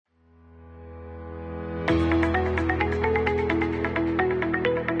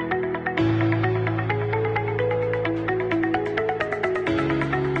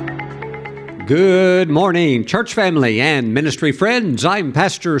Good morning, church family and ministry friends. I'm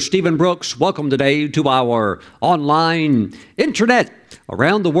Pastor Stephen Brooks. Welcome today to our online internet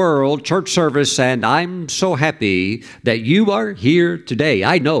around the world church service, and I'm so happy that you are here today.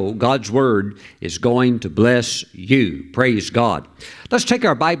 I know God's Word is going to bless you. Praise God. Let's take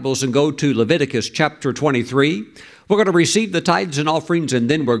our Bibles and go to Leviticus chapter 23. We're going to receive the tithes and offerings, and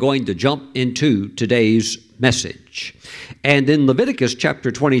then we're going to jump into today's message. And in Leviticus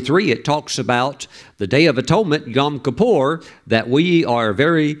chapter 23, it talks about the Day of Atonement, Yom Kippur, that we are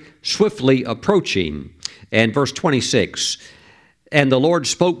very swiftly approaching. And verse 26, "And the Lord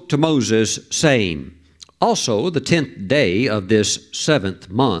spoke to Moses, saying, Also the 10th day of this 7th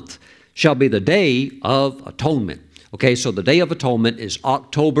month shall be the Day of Atonement." Okay, so the Day of Atonement is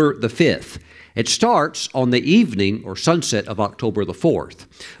October the 5th. It starts on the evening or sunset of October the 4th,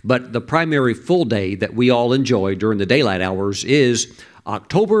 but the primary full day that we all enjoy during the daylight hours is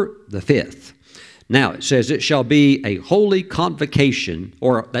October the 5th. Now, it says, "It shall be a holy convocation,"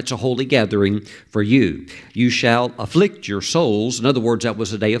 or that's a holy gathering for you. "You shall afflict your souls." In other words, that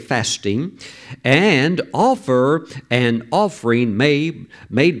was a day of fasting. "And offer an offering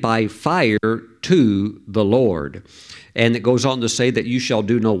made by fire to the Lord." And it goes on to say that you shall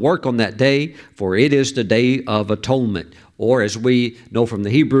do no work on that day, for it is the Day of Atonement, or as we know from the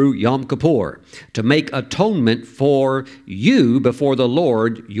Hebrew, Yom Kippur, to make atonement for you before the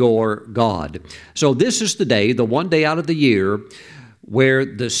Lord your God. So this is the day, the one day out of the year, where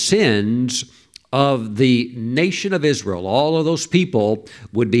the sins of the nation of Israel, all of those people,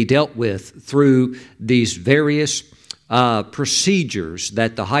 would be dealt with through these various procedures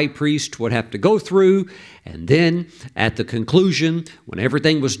that the high priest would have to go through. And then at the conclusion, when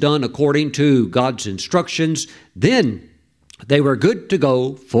everything was done according to God's instructions, then they were good to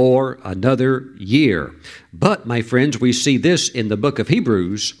go for another year. But, my friends, we see this in the book of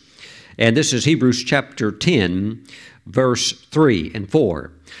Hebrews, and this is Hebrews chapter 10, verse 3 and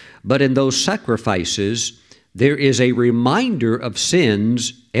 4. "But in those sacrifices there is a reminder of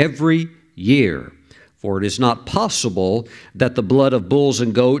sins every year. For it is not possible that the blood of bulls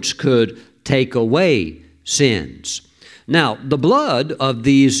and goats could take away sins." Now, the blood of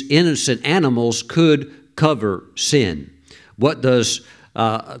these innocent animals could cover sin. What does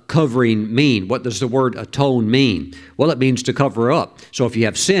covering mean? What does the word atone mean? Well, it means to cover up. So if you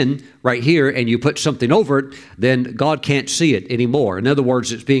have sin right here and you put something over it, then God can't see it anymore. In other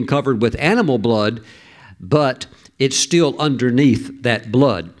words, it's being covered with animal blood, but it's still underneath that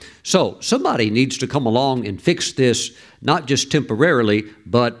blood. So somebody needs to come along and fix this, not just temporarily,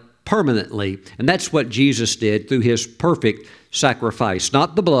 but permanently. And that's what Jesus did through his perfect sacrifice.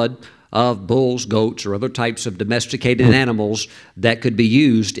 Not the blood of bulls, goats, or other types of domesticated animals that could be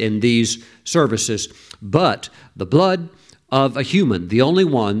used in these services, but the blood of a human, the only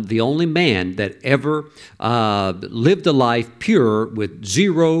one, the only man that ever lived a life pure with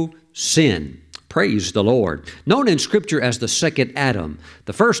zero sin. Praise the Lord. Known in Scripture as the second Adam.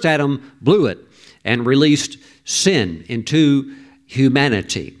 The first Adam blew it and released sin into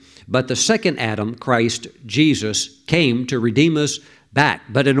humanity. But the second Adam, Christ Jesus, came to redeem us back.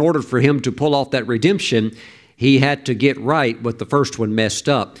 But in order for him to pull off that redemption, he had to get right what the first one messed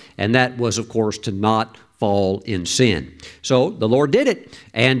up. And that was, of course, to not fall in sin. So the Lord did it,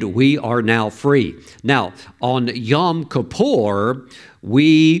 and we are now free. Now, on Yom Kippur,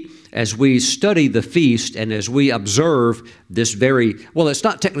 as we study the feast and as we observe this it's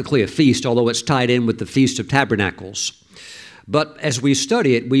not technically a feast, although it's tied in with the Feast of Tabernacles. But as we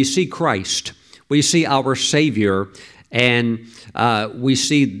study it, we see Christ, we see our Savior, and we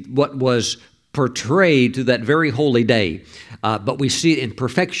see what was portrayed to that very holy day. But we see it in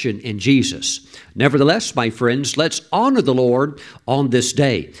perfection in Jesus. Nevertheless, my friends, let's honor the Lord on this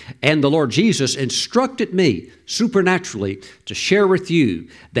day. And the Lord Jesus instructed me supernaturally to share with you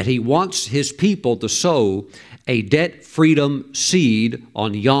that he wants his people to sow a debt freedom seed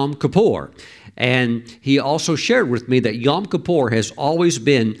on Yom Kippur. And he also shared with me that Yom Kippur has always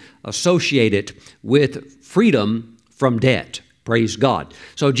been associated with freedom from debt. Praise God.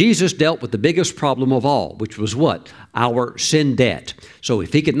 So Jesus dealt with the biggest problem of all, which was what? Our sin debt. So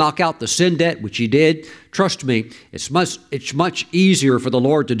if he could knock out the sin debt, which he did, trust me, it's much easier for the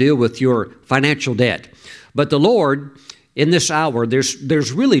Lord to deal with your financial debt. But the Lord, in this hour,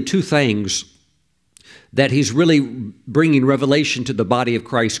 there's really two things that he's really bringing revelation to the body of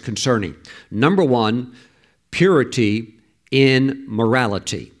Christ concerning. Number one, purity in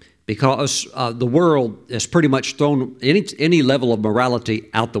morality. Because the world has pretty much thrown any level of morality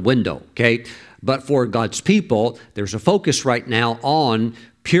out the window, okay? But for God's people, there's a focus right now on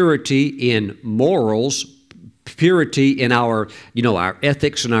purity in morals, purity in our, our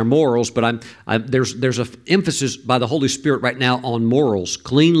ethics and our morals, but there's an emphasis by the Holy Spirit right now on morals,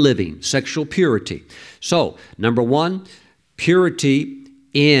 clean living, sexual purity. So, number one, purity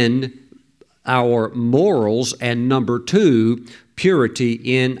in our morals, and number two, purity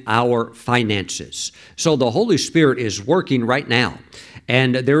in our finances. So the Holy Spirit is working right now,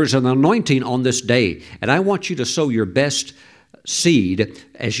 and there is an anointing on this day, and I want you to sow your best seed.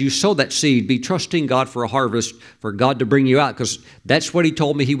 As you sow that seed, be trusting God for a harvest, for God to bring you out, because that's what He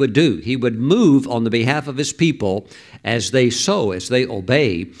told me He would do. He would move on the behalf of His people as they sow, as they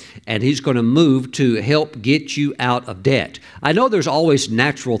obey, and He's going to move to help get you out of debt. I know there's always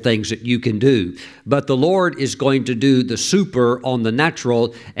natural things that you can do, but the Lord is going to do the super on the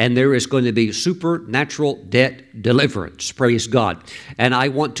natural, and there is going to be supernatural debt deliverance. Praise God. And I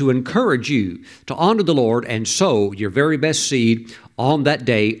want to encourage you to honor the Lord and sow your very best seed on that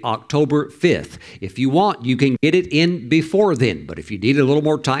day, October 5th. If you want, you can get it in before then. But if you need a little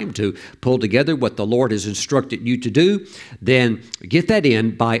more time to pull together what the Lord has instructed you to do, then get that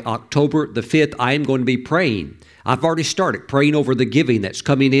in by October the 5th. I am going to be praying. I've already started praying over the giving that's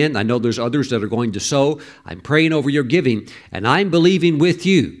coming in. I know there's others that are going to sow. I'm praying over your giving, and I'm believing with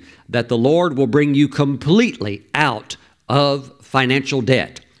you that the Lord will bring you completely out of financial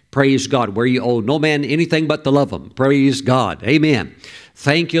debt. Praise God, where you owe no man anything but to love him. Praise God. Amen.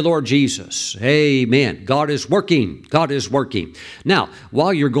 Thank you, Lord Jesus. Amen. God is working. God is working. Now,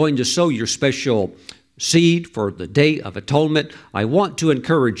 while you're going to sow your special seed for the Day of Atonement, I want to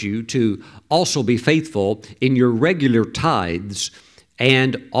encourage you to also be faithful in your regular tithes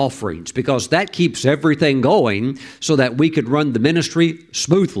and offerings, because that keeps everything going so that we could run the ministry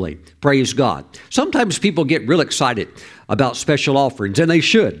smoothly. Praise God. Sometimes people get real excited about special offerings, and they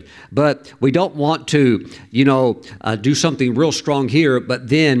should, but we don't want to, do something real strong here, but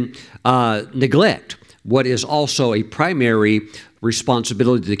then neglect what is also a primary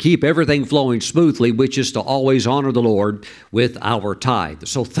responsibility to keep everything flowing smoothly, which is to always honor the Lord with our tithe.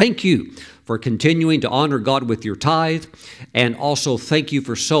 So thank you for continuing to honor God with your tithe, and also thank you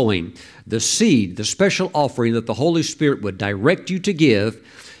for sowing the seed, the special offering that the Holy Spirit would direct you to give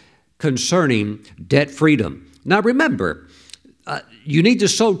concerning debt freedom. Now remember, you need to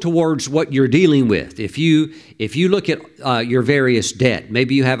sow towards what you're dealing with. If you look at your various debt,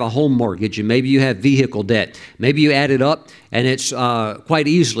 maybe you have a home mortgage, and maybe you have vehicle debt, maybe you add it up and it's quite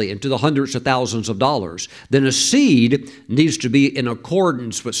easily into the hundreds of thousands of dollars, then a seed needs to be in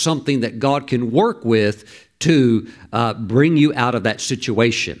accordance with something that God can work with to bring you out of that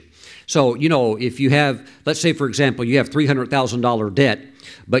situation. So, if you have, let's say, for example, you have $300,000 debt,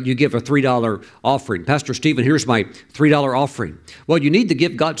 but you give a $3 offering. Pastor Stephen, here's my $3 offering. Well, you need to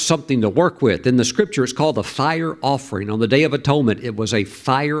give God something to work with. In the scripture, it's called the fire offering. On the Day of Atonement, it was a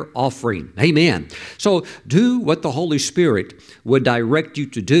fire offering. Amen. So do what the Holy Spirit would direct you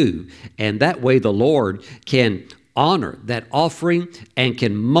to do, and that way the Lord can honor that offering and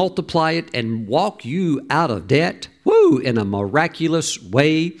can multiply it and walk you out of debt, in a miraculous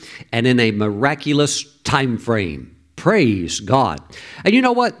way and in a miraculous time frame. Praise God. And you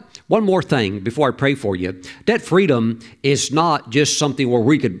know what? One more thing before I pray for you. Debt freedom is not just something where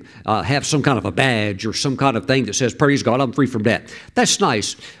we could have some kind of a badge or some kind of thing that says, praise God, I'm free from debt. That's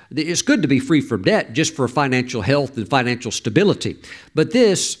nice. It's good to be free from debt just for financial health and financial stability. But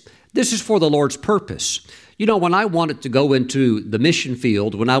this is for the Lord's purpose. When I wanted to go into the mission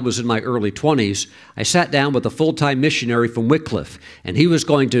field when I was in my early 20s, I sat down with a full-time missionary from Wycliffe, and he was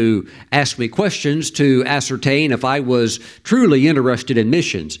going to ask me questions to ascertain if I was truly interested in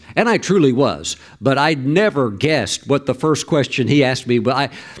missions. And I truly was, but I'd never guessed what the first question he asked me.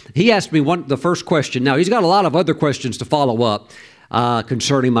 He asked me the first question. Now, he's got a lot of other questions to follow up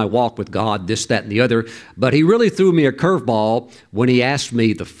concerning my walk with God, this, that, and the other. But he really threw me a curveball when he asked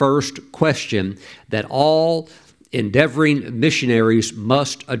me the first question that all endeavoring missionaries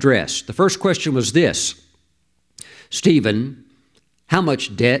must address. The first question was this: Stephen, how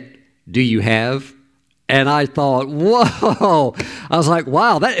much debt do you have? And I thought, whoa. I was like,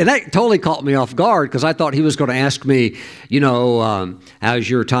 wow, that totally caught me off guard, because I thought he was going to ask me, how's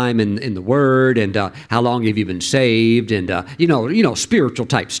your time in the Word, and how long have you been saved, and, spiritual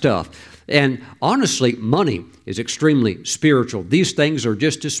type stuff. And honestly, money is extremely spiritual. These things are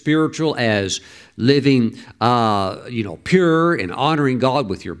just as spiritual as living, pure and honoring God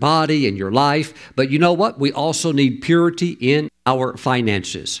with your body and your life. But you know what? We also need purity in our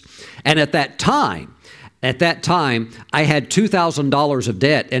finances. And at that time, I had $2,000 of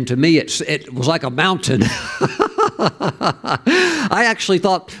debt, and to me, it was like a mountain. I actually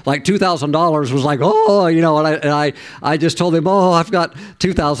thought like $2,000 was like, oh, and I just told him, oh, I've got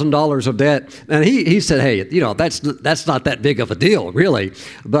 $2,000 of debt. And he said, hey, that's not that big of a deal, really.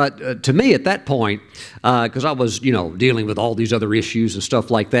 But to me at that point, because I was, dealing with all these other issues and stuff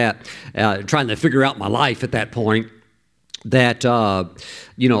like that, trying to figure out my life at that point, that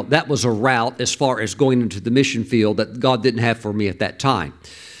that was a route as far as going into the mission field that God didn't have for me at that time.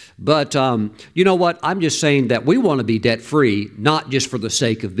 But you know what? I'm just saying that we want to be debt-free, not just for the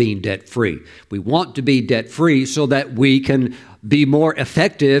sake of being debt-free. We want to be debt-free so that we can be more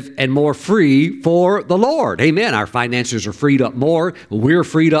effective and more free for the Lord. Amen. Our finances are freed up more. We're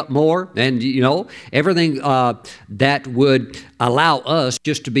freed up more. And, everything that would allow us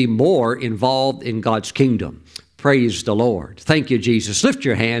just to be more involved in God's kingdom. Praise the Lord. Thank you, Jesus. Lift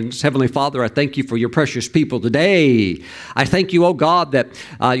your hands. Heavenly Father, I thank you for your precious people today. I thank you, oh God, that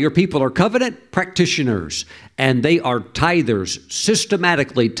your people are covenant practitioners and they are tithers,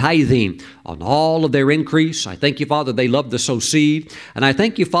 systematically tithing on all of their increase. I thank you, Father, they love to sow seed. And I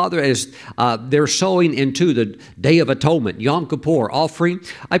thank you, Father, as they're sowing into the Day of Atonement, Yom Kippur offering.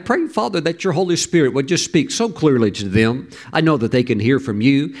 I pray, Father, that your Holy Spirit would just speak so clearly to them. I know that they can hear from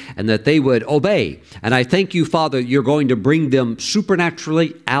you and that they would obey. And I thank you, Father, you're going to bring them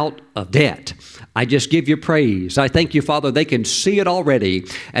supernaturally out of debt. I just give you praise. I thank you, Father, they can see it already.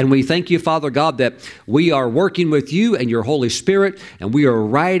 And we thank you, Father God, that we are working with you and your Holy Spirit, and we are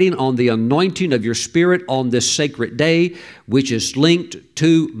riding on the anointing of your Spirit on this sacred day, which is linked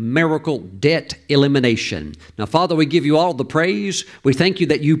to miracle debt elimination. Now, Father, we give you all the praise. We thank you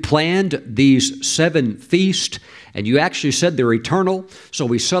that you planned these 7 feasts, and you actually said they're eternal. So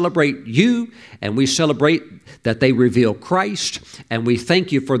we celebrate you, and we celebrate that they reveal Christ, and we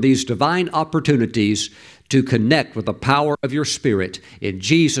thank you for these divine opportunities to connect with the power of your Spirit. In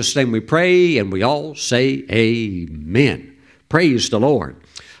Jesus' name we pray, and we all say amen. Praise the Lord.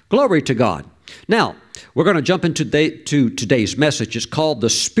 Glory to God. Now, we're going to jump into today's message. It's called The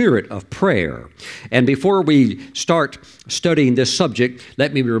Spirit of Prayer. And before we start studying this subject,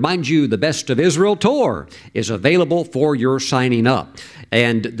 let me remind you the Best of Israel Tour is available for your signing up.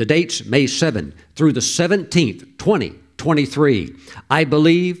 And the date's May 7 through the 17th, 2023. I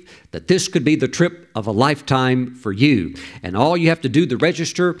believe that this could be the trip of a lifetime for you. And all you have to do to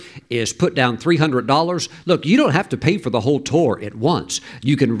register is put down $300. Look, you don't have to pay for the whole tour at once.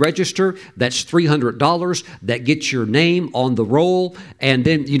 You can register. That's $300. That gets your name on the roll. And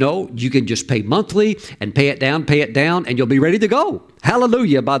then, you can just pay monthly and pay it down, and you'll be ready to go.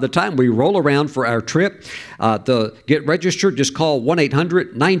 Hallelujah. By the time we roll around for our trip, to get registered, just call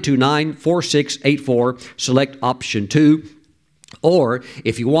 1-800-929-4684, select option 2. Or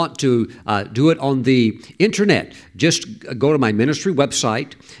if you want to do it on the internet, just go to my ministry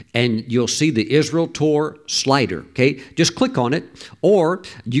website and you'll see the Israel Tour slider, okay? Just click on it. Or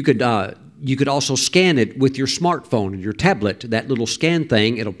you could also scan it with your smartphone and your tablet, that little scan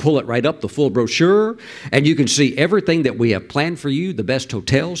thing. It'll pull it right up, the full brochure, and you can see everything that we have planned for you, the best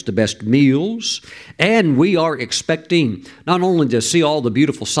hotels, the best meals. And we are expecting not only to see all the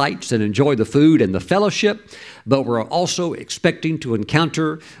beautiful sights and enjoy the food and the fellowship, but we're also expecting to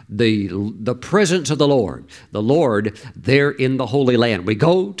encounter the presence of the Lord there in the Holy Land. We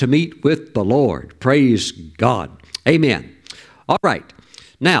go to meet with the Lord. Praise God. Amen. All right.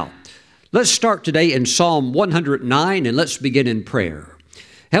 Now, let's start today in Psalm 109, and let's begin in prayer.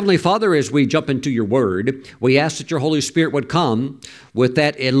 Heavenly Father, as we jump into your word, we ask that your Holy Spirit would come with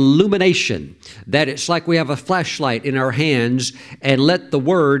that illumination, that it's like we have a flashlight in our hands, and let the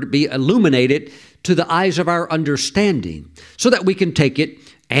word be illuminated to the eyes of our understanding so that we can take it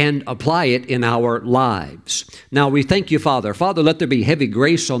and apply it in our lives. Now, we thank you, Father. Father, let there be heavy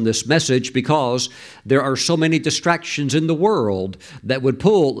grace on this message because there are so many distractions in the world that would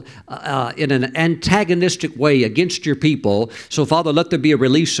pull in an antagonistic way against your people. So, Father, let there be a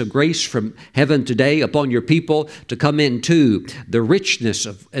release of grace from heaven today upon your people to come into the richness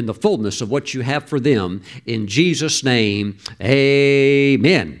and the fullness of what you have for them. In Jesus' name,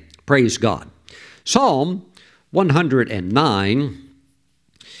 amen. Praise God. Psalm 109.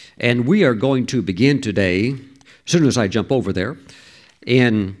 And we are going to begin today, as soon as I jump over there,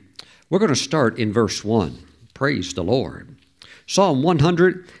 and we're going to start in verse 1. Praise the Lord. Psalm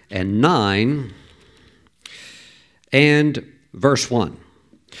 109 and verse 1.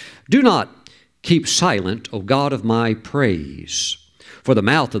 Do not keep silent, O God of my praise, for the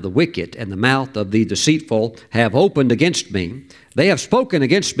mouth of the wicked and the mouth of the deceitful have opened against me. They have spoken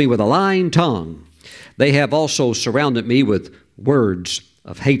against me with a lying tongue. They have also surrounded me with words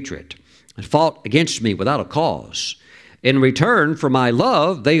of hatred and fought against me without a cause. In return for my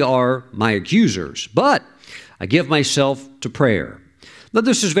love, they are my accusers. But I give myself to prayer. Now,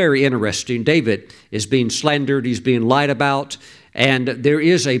 this is very interesting. David is being slandered. He's being lied about. And there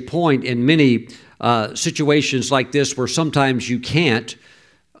is a point in many situations like this where sometimes you can't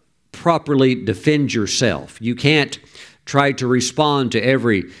properly defend yourself. You can't try to respond to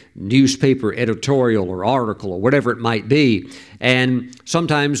every newspaper editorial or article or whatever it might be. And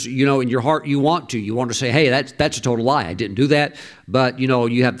sometimes, in your heart you want to say, hey, that's a total lie. I didn't do that. But,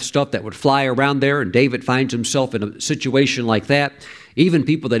 you have stuff that would fly around there, and David finds himself in a situation like that, even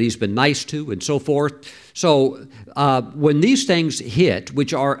people that he's been nice to and so forth. So when these things hit,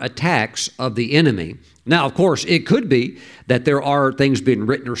 which are attacks of the enemy, now, of course, it could be that there are things being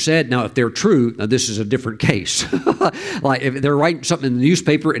written or said. Now, if they're true, now this is a different case. Like if they're writing something in the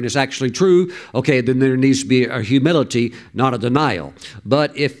newspaper and it's actually true, okay, then there needs to be a humility, not a denial.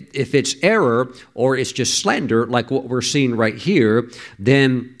 But if it's error or it's just slander, like what we're seeing right here,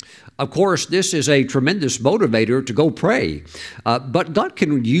 then of course, this is a tremendous motivator to go pray. But God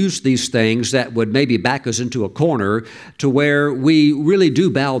can use these things that would maybe back us into a corner to where we really do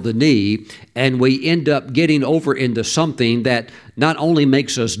bow the knee and we end up getting over into something that not only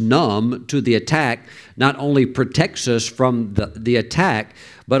makes us numb to the attack, not only protects us from the attack,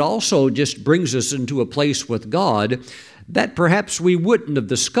 but also just brings us into a place with God that perhaps we wouldn't have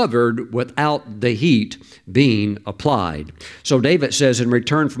discovered without the heat being applied. So David says, in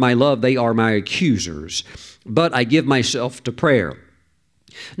return for my love, they are my accusers, but I give myself to prayer.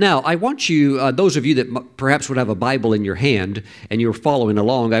 Now, I want you, those of you that perhaps would have a Bible in your hand and you're following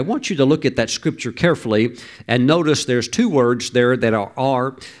along, I want you to look at that scripture carefully and notice there's two words there that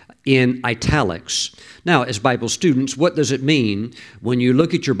are in italics. Now, as Bible students, what does it mean when you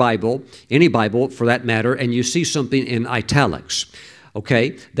look at your Bible, any Bible for that matter, and you see something in italics?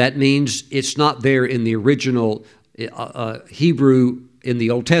 Okay, that means it's not there in the original Hebrew in the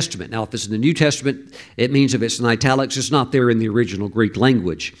Old Testament. Now, if it's in the New Testament, it means if it's in italics, it's not there in the original Greek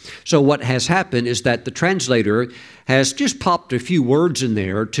language. So what has happened is that the translator has just popped a few words in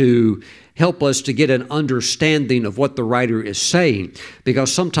there to help us to get an understanding of what the writer is saying.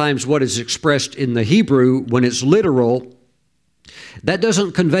 Because sometimes what is expressed in the Hebrew, when it's literal, that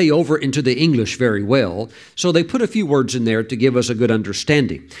doesn't convey over into the English very well. So they put a few words in there to give us a good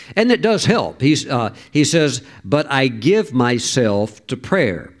understanding. And it does help. He says, but I give myself to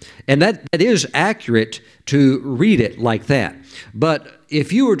prayer. And that is accurate to read it like that. But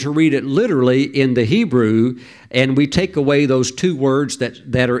if you were to read it literally in the Hebrew, and we take away those two words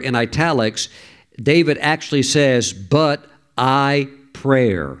that are in italics, David actually says, but I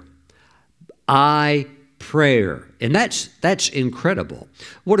prayer. I prayer. And that's incredible.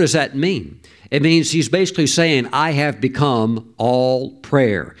 What does that mean? It means he's basically saying, I have become all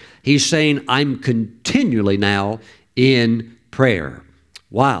prayer. He's saying, I'm continually now in prayer.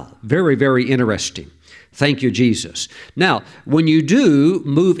 Wow, very, very interesting. Thank you, Jesus. Now, when you do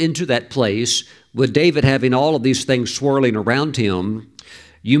move into that place with David having all of these things swirling around him,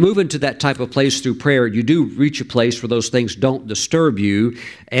 you move into that type of place through prayer. You do reach a place where those things don't disturb you.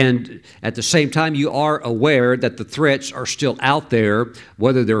 And at the same time, you are aware that the threats are still out there,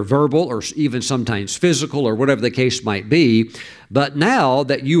 whether they're verbal or even sometimes physical or whatever the case might be. But now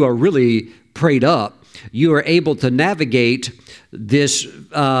that you are really prayed up, you are able to navigate this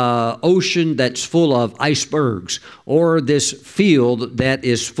ocean that's full of icebergs or this field that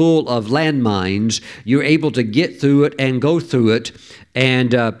is full of landmines. You're able to get through it and go through it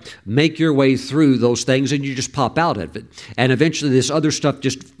and make your way through those things, and you just pop out of it. And eventually this other stuff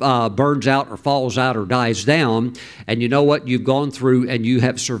just burns out or falls out or dies down, and you know what? You've gone through and you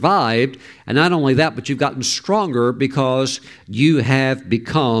have survived. And not only that, but you've gotten stronger because you have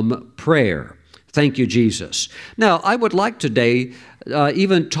become prayer. Thank you, Jesus. Now, I would like today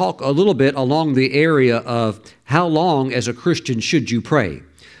even talk a little bit along the area of how long as a Christian should you pray?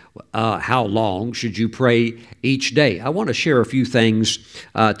 How long should you pray each day? I want to share a few things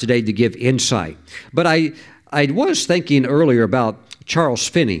today to give insight. But I was thinking earlier about Charles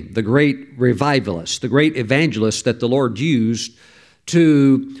Finney, the great revivalist, the great evangelist that the Lord used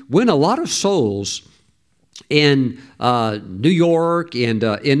to win a lot of souls in New York and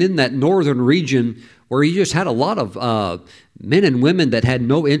in that northern region where he just had a lot of men and women that had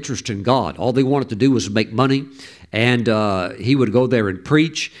no interest in God. All they wanted to do was make money, and he would go there and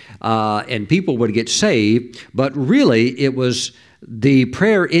preach, and people would get saved. But really, it was the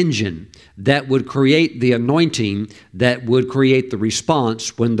prayer engine that would create the anointing that would create the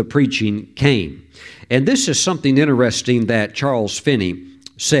response when the preaching came. And this is something interesting that Charles Finney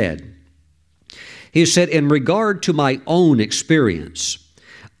said. He said, in regard to my own experience,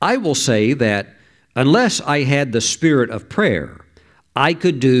 I will say that unless I had the spirit of prayer, I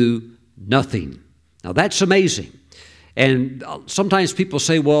could do nothing. Now that's amazing. And sometimes people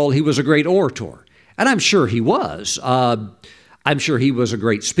say, well, he was a great orator. And I'm sure he was. I'm sure he was a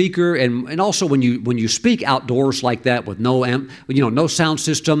great speaker. And also when you speak outdoors like that with no sound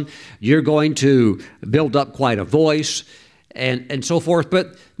system, you're going to build up quite a voice and so forth.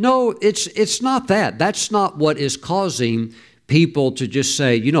 But no, it's not that. That's not what is causing people to just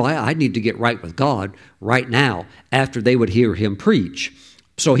say, I need to get right with God right now after they would hear him preach.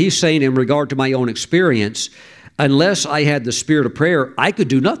 So he's saying, in regard to my own experience, unless I had the spirit of prayer, I could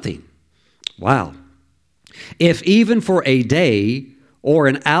do nothing. Wow. If even for a day or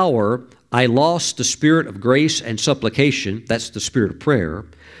an hour I lost the spirit of grace and supplication, that's the spirit of prayer,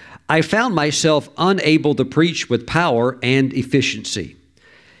 I found myself unable to preach with power and efficiency.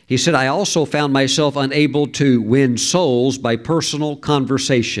 He said, I also found myself unable to win souls by personal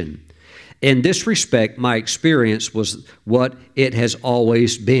conversation. In this respect, my experience was what it has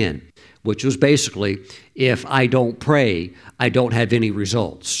always been, which was basically, if I don't pray, I don't have any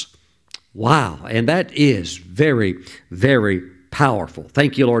results. Wow, and that is very, very powerful.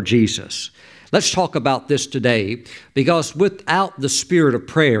 Thank you, Lord Jesus. Let's talk about this today, because without the spirit of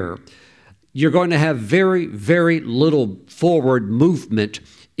prayer, you're going to have very, very little forward movement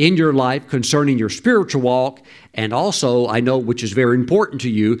in your life concerning your spiritual walk, and also, I know, which is very important to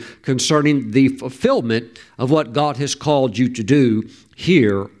you, concerning the fulfillment of what God has called you to do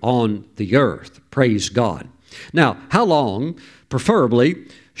here on the earth. Praise God. Now, how long, preferably,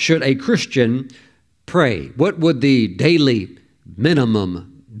 should a Christian pray? What would the daily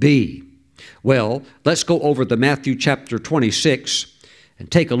minimum be? Well, let's go over to Matthew chapter 26 and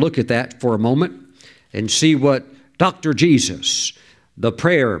take a look at that for a moment and see what Dr. Jesus, the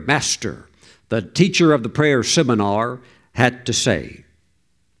prayer master, the teacher of the prayer seminar, had to say.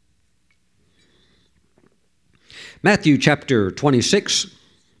 Matthew chapter 26,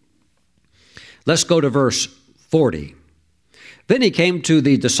 let's go to verse 40. Then he came to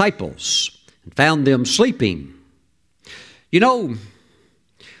the disciples and found them sleeping.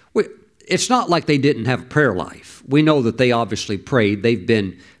 It's not like they didn't have a prayer life. We know that they obviously prayed. They've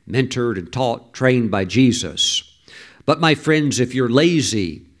been mentored and taught, trained by Jesus. But my friends, if you're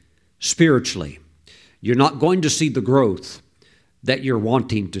lazy spiritually, you're not going to see the growth that you're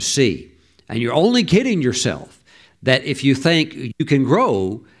wanting to see. And you're only kidding yourself that if you think you can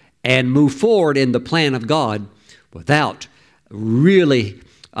grow and move forward in the plan of God without really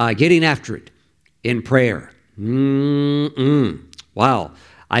getting after it in prayer. Wow.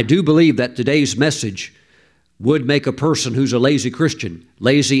 I do believe that today's message would make a person who's a lazy Christian,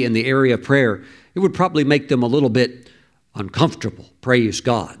 lazy in the area of prayer, it would probably make them a little bit uncomfortable. Praise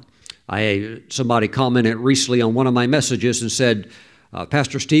God. Somebody commented recently on one of my messages and said,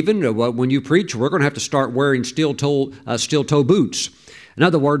 Pastor Stephen, when you preach, we're going to have to start wearing steel-toe boots. In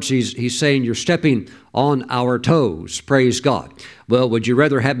other words, he's saying you're stepping on our toes. Praise God. Well, would you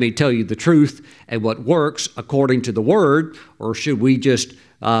rather have me tell you the truth and what works according to the Word, or should we just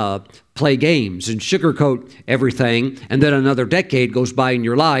play games and sugarcoat everything, and then another decade goes by in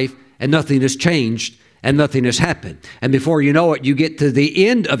your life and nothing has changed and nothing has happened? And before you know it, you get to the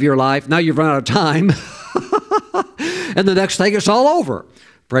end of your life. Now you've run out of time. And the next thing, it's all over.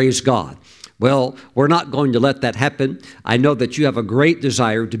 Praise God. Well, we're not going to let that happen. I know that you have a great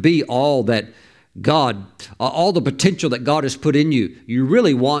desire to be all that God, all the potential that God has put in you. You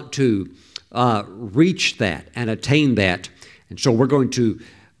really want to reach that and attain that. And so we're going to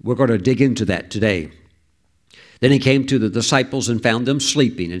dig into that today. Then he came to the disciples and found them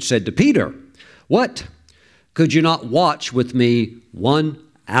sleeping and said to Peter, "What? Could you not watch with me 1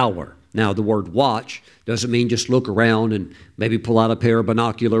 hour?" Now, the word watch doesn't mean just look around and maybe pull out a pair of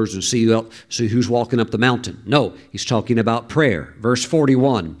binoculars and see who's walking up the mountain. No, he's talking about prayer. Verse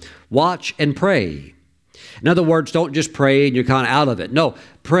 41, watch and pray. In other words, don't just pray and you're kind of out of it. No,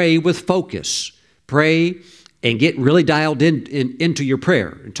 pray with focus. Pray and get really dialed into your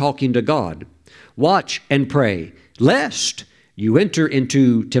prayer and talking to God. Watch and pray, lest you enter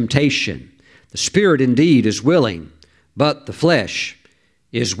into temptation. The spirit indeed is willing, but the flesh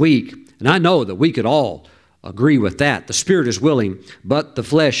is weak. And I know that we could all agree with that. The spirit is willing, but the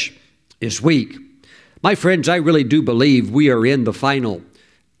flesh is weak. My friends, I really do believe we are in the final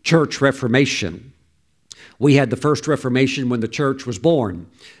church reformation. We had the first Reformation when the church was born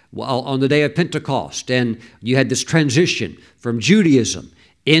on the day of Pentecost, and you had this transition from Judaism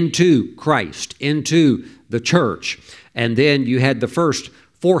into Christ, into the church. And then you had the first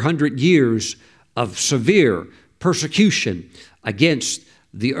 400 years of severe persecution against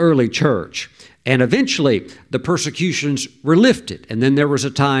the early church. And eventually the persecutions were lifted, and then there was a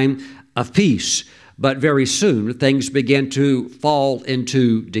time of peace. but very soon things began to fall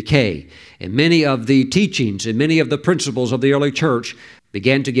into decay. And many of the teachings and many of the principles of the early church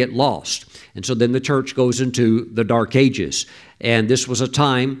began to get lost. And so then the church goes into the Dark Ages. And this was a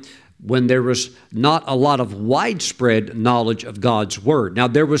time when there was not a lot of widespread knowledge of God's Word. Now,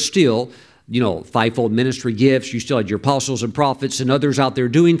 there was still, fivefold ministry gifts. You still had your apostles and prophets and others out there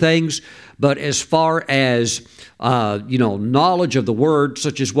doing things. But as far as, knowledge of the Word,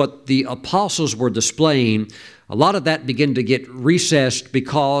 such as what the apostles were displaying, a lot of that began to get recessed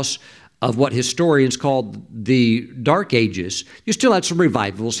because of what historians called the Dark Ages. You still had some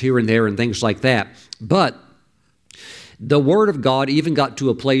revivals here and there and things like that. But the Word of God even got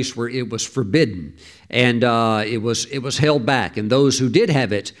to a place where it was forbidden, and it was held back. And those who did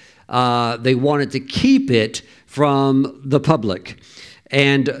have it, they wanted to keep it from the public.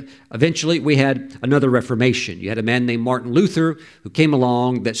 And eventually we had another Reformation. You had a man named Martin Luther who came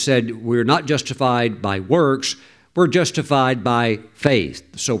along that said, we're not justified by works, we're justified by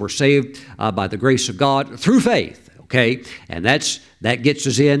faith. So we're saved by the grace of God through faith, okay? And that gets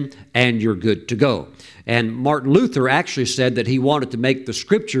us in, and you're good to go. And Martin Luther actually said that he wanted to make the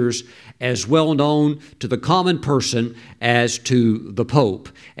Scriptures as well known to the common person as to the Pope.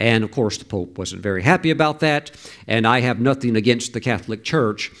 And of course, the Pope wasn't very happy about that. And I have nothing against the Catholic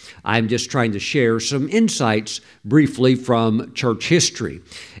Church. I'm just trying to share some insights briefly from church history.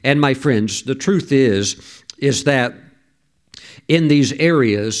 And my friends, the truth is that in these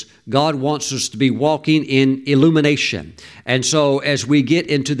areas, God wants us to be walking in illumination. And so as we get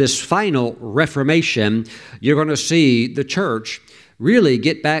into this final Reformation, you're going to see the church really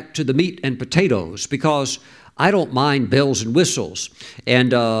get back to the meat and potatoes, because I don't mind bells and whistles,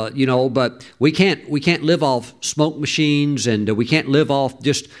 and but we can't live off smoke machines, and we can't live off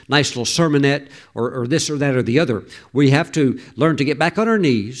just nice little sermonette or this or that or the other. We have to learn to get back on our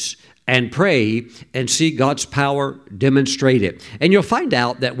knees and pray and see God's power demonstrated. And you'll find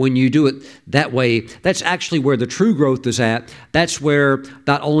out that when you do it that way, that's actually where the true growth is at. That's where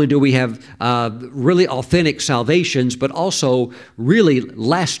not only do we have really authentic salvations, but also really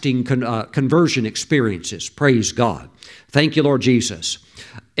lasting conversion experiences. Praise God. Thank you, Lord Jesus.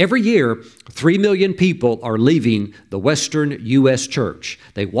 Every year, 3 million people are leaving the Western U.S. church.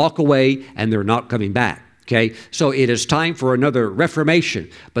 They walk away and they're not coming back. Okay, so it is time for another Reformation.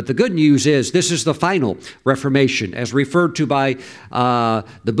 But the good news is this is the final Reformation, as referred to by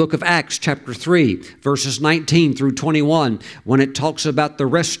the book of Acts, chapter 3, verses 19 through 21, when it talks about the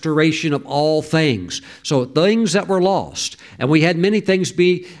restoration of all things. So things that were lost. And we had many things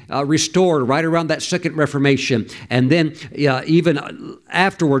be restored right around that second Reformation. And then even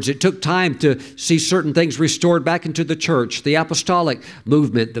afterwards, it took time to see certain things restored back into the church, the apostolic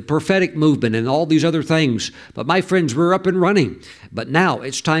movement, the prophetic movement, and all these other things. But my friends, we're up and running. But now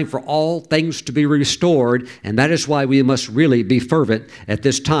it's time for all things to be restored, and that is why we must really be fervent at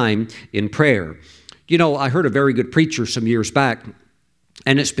this time in prayer. I heard a very good preacher some years back,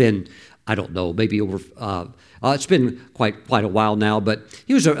 and it's been, I don't know, maybe over, it's been quite a while now, but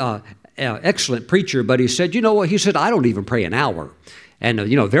he was an excellent preacher, but he said, he said, I don't even pray an hour. And,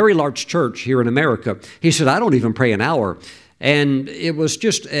 a very large church here in America, he said, I don't even pray an hour. And it was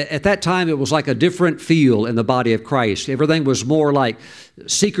just, at that time, it was like a different feel in the body of Christ. Everything was more like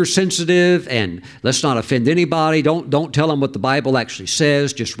seeker sensitive, and let's not offend anybody. Don't tell them what the Bible actually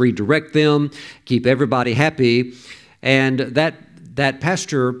says. Just redirect them. Keep everybody happy. And that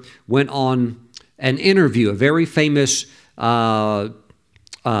pastor went on an interview, a very famous, like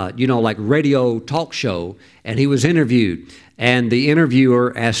radio talk show, and he was interviewed. And the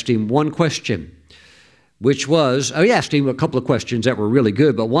interviewer asked him one question, which was, he asked him a couple of questions that were really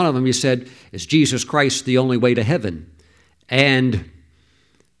good, but one of them he said, is Jesus Christ the only way to heaven? And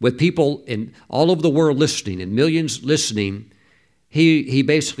with people in all over the world listening and millions listening, he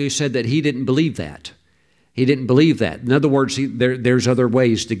basically said that he didn't believe that. He didn't believe that. In other words, there's other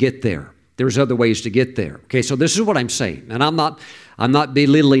ways to get there. There's other ways to get there. Okay, so this is what I'm saying, and I'm not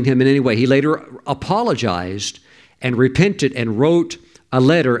belittling him in any way. He later apologized and repented and wrote a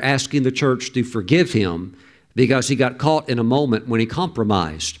letter asking the church to forgive him because he got caught in a moment when he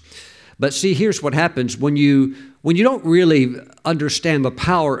compromised. But see, here's what happens when you don't really understand the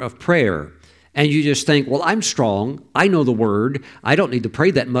power of prayer, and you just think, well, I'm strong, I know the Word, I don't need to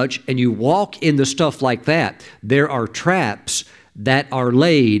pray that much, and you walk into stuff like that. There are traps that are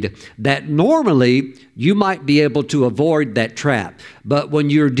laid that normally you might be able to avoid that trap. But when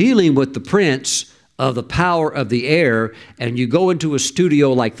you're dealing with the prince of the power of the air, and you go into a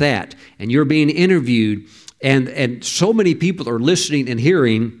studio like that, and you're being interviewed, and so many people are listening and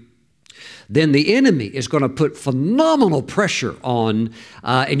hearing, then the enemy is going to put phenomenal pressure on,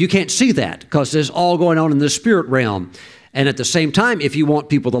 and you can't see that because there's all going on in the spirit realm. And at the same time, if you want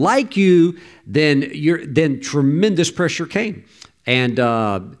people to like you, then tremendous pressure came.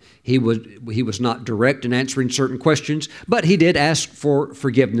 And he was not direct in answering certain questions, but he did ask for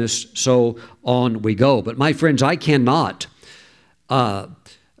forgiveness. So on we go. But my friends, I cannot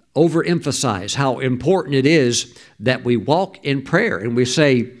overemphasize how important it is that we walk in prayer and we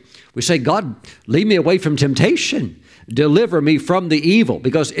say, God, lead me away from temptation. Deliver me from the evil,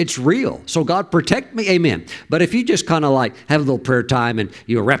 because it's real. So God, protect me. Amen. But if you just kind of like have a little prayer time and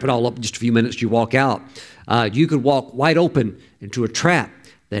you wrap it all up in just a few minutes, you walk out, you could walk wide open into a trap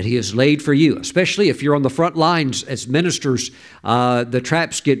that he has laid for you, especially if you're on the front lines as ministers. The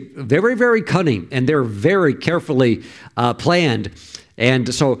traps get very, very cunning, and they're very carefully planned.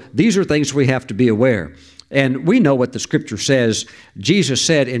 And so these are things we have to be aware. And we know what the Scripture says. Jesus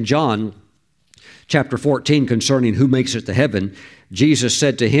said in John chapter 14 concerning who makes it to heaven, Jesus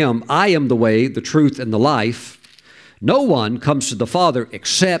said to him, I am the way, the truth, and the life. No one comes to the Father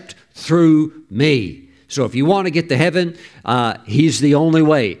except through me. So if you want to get to heaven, he's the only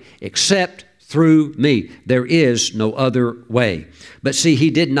way, except through me. There is no other way. But see, he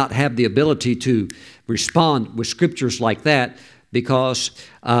did not have the ability to respond with scriptures like that because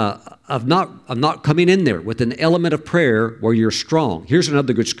of not coming in there with an element of prayer where you're strong. Here's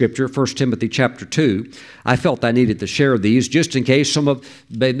another good scripture, 1 Timothy chapter 2. I felt I needed to share these just in case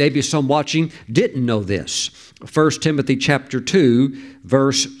maybe some watching didn't know this. 1 Timothy chapter 2,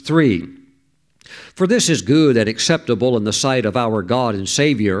 verse 3. For this is good and acceptable in the sight of our God and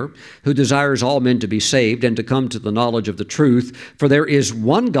Savior, who desires all men to be saved and to come to the knowledge of the truth. For there is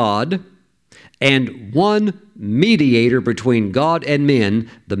one God and one mediator between God and men,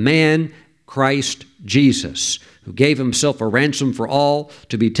 the man Christ Jesus, who gave himself a ransom for all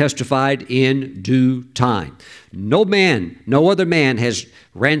to be testified in due time. No other man has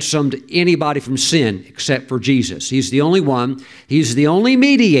ransomed anybody from sin except for Jesus. He's the only one. He's the only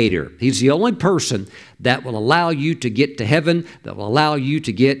mediator. He's the only person that will allow you to get to heaven, that will allow you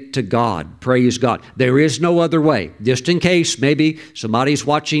to get to God. Praise God. There is no other way. Just in case maybe somebody's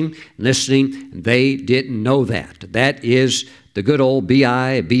watching, listening, and they didn't know that. That is the good old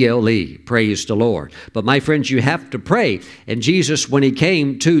B-I-B-L-E. Praise the Lord. But my friends, you have to pray. And Jesus, when he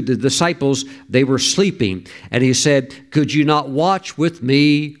came to the disciples, they were sleeping. And he said, could you not watch with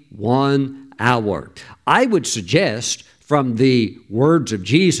me 1 hour? I would suggest from the words of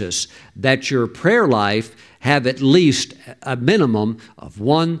Jesus that your prayer life have at least a minimum of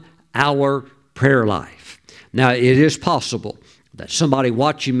 1 hour prayer life. Now, it is possible that somebody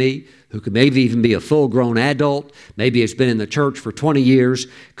watching me who could maybe even be a full-grown adult, maybe has been in the church for 20 years,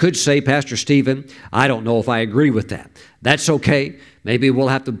 could say, Pastor Stephen, I don't know if I agree with that. That's okay. Maybe we'll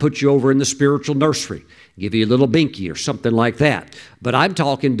have to put you over in the spiritual nursery, give you a little binky or something like that. But I'm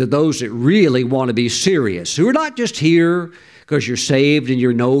talking to those that really want to be serious, who are not just here because you're saved and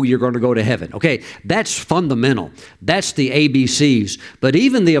you know you're going to go to heaven. Okay, that's fundamental. That's the ABCs. But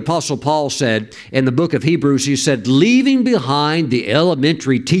even the Apostle Paul said in the book of Hebrews, he said, leaving behind the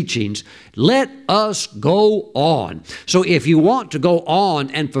elementary teachings, let us go on. So if you want to go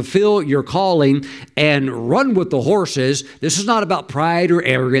on and fulfill your calling and run with the horses, this is not about pride or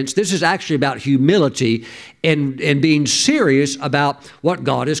arrogance. This is actually about humility and being serious about what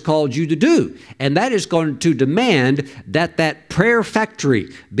God has called you to do. And that is going to demand that prayer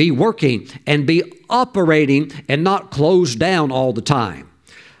factory be working and be operating and not closed down all the time.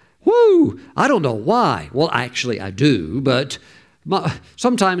 Whoo! I don't know why. Well, actually I do, but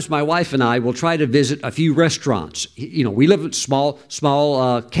sometimes my wife and I will try to visit a few restaurants. You know, we live in a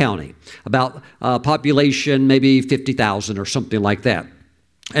small county, about population maybe 50,000 or something like that.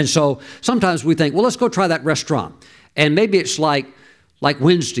 And so sometimes we think, well, let's go try that restaurant. And maybe it's like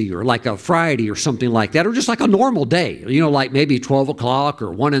Wednesday or like a Friday or something like that, or just like a normal day, you know, like maybe 12 o'clock or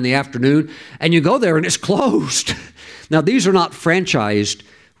 1 in the afternoon, and you go there and it's closed. Now, these are not franchised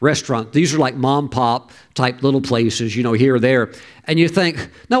restaurants. These are like mom-pop type little places, you know, here or there. And you think,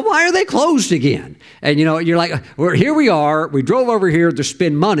 now why are they closed again? And, you know, you're like, well, here we are. We drove over here to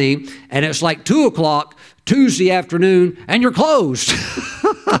spend money, and it's like 2 o'clock Tuesday afternoon, and you're closed.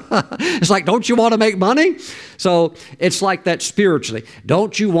 It's like, don't you want to make money? So it's like that spiritually.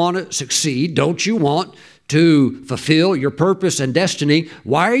 Don't you want to succeed? Don't you want to fulfill your purpose and destiny?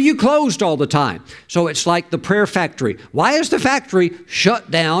 Why are you closed all the time? So it's like the prayer factory. Why is the factory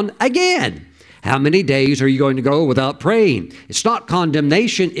shut down again? How many days are you going to go without praying? It's not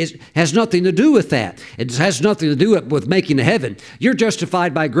condemnation. It has nothing to do with that. It has nothing to do with making a heaven. You're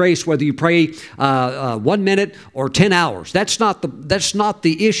justified by grace whether you pray 1 minute or 10 hours. That's not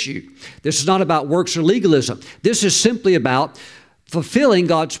the issue. This is not about works or legalism. This is simply about fulfilling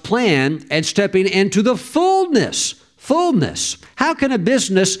God's plan and stepping into the fullness. Fullness. How can a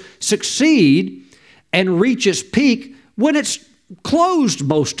business succeed and reach its peak when it's closed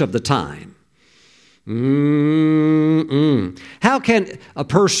most of the time? How can a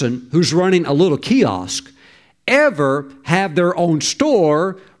person who's running a little kiosk ever have their own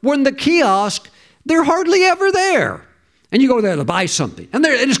store when the kiosk, they're hardly ever there? And you go there to buy something, and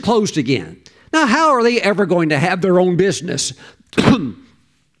it is closed again. Now, how are they ever going to have their own business,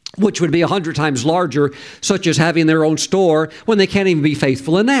 which would be 100 times larger, such as having their own store, when they can't even be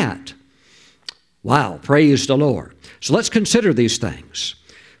faithful in that? Wow, praise the Lord. So let's consider these things.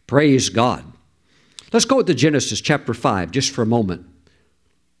 Praise God. Let's go to Genesis chapter 5 just for a moment.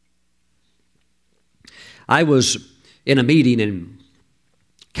 I was in a meeting in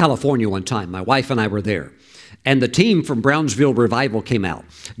California one time. My wife and I were there. And the team from Brownsville Revival came out.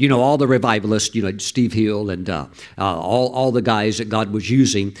 You know, all the revivalists, Steve Hill and all the guys that God was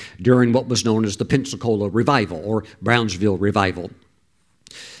using during what was known as the Pensacola Revival or Brownsville Revival.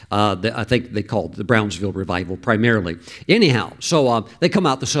 I think they called it the Brownsville Revival primarily. Anyhow, so they come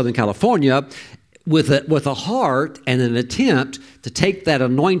out to Southern California with a heart and an attempt to take that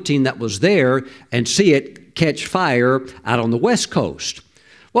anointing that was there and see it catch fire out on the West Coast.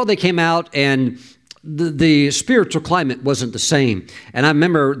 Well, they came out and the spiritual climate wasn't the same. And I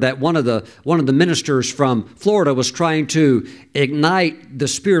remember that one of the ministers from Florida was trying to ignite the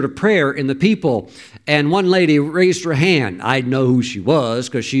spirit of prayer in the people. And one lady raised her hand. I know who she was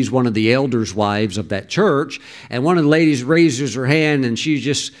because she's one of the elders' wives of that church. And one of the ladies raises her hand, and she's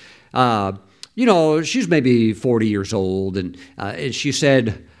just, she's maybe 40 years old. And she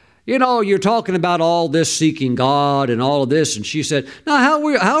said, you're talking about all this seeking God and all of this. And she said, now,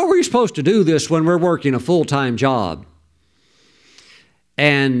 how are we supposed to do this when we're working a full-time job?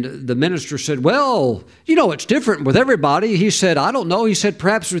 And the minister said, well, it's different with everybody. He said, I don't know. He said,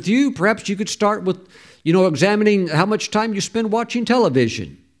 perhaps with you, perhaps you could start with, examining how much time you spend watching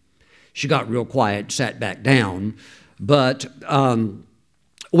television. She got real quiet, sat back down. But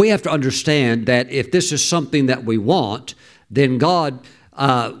we have to understand that if this is something that we want, then God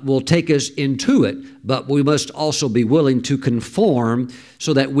will take us into it, but we must also be willing to conform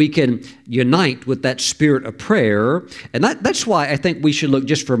so that we can unite with that spirit of prayer. And that's why I think we should look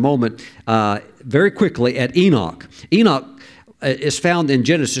just for a moment very quickly at Enoch. Enoch is found in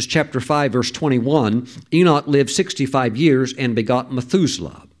Genesis chapter 5, verse 21. Enoch lived 65 years and begot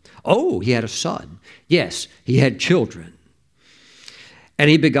Methuselah. Oh, he had a son. Yes, he had children. And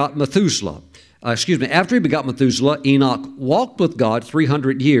he begot Methuselah. After he begot Methuselah, Enoch walked with God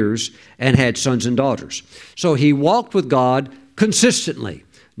 300 years and had sons and daughters. So he walked with God consistently.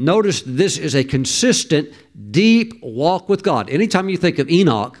 Notice this is a consistent, deep walk with God. Anytime you think of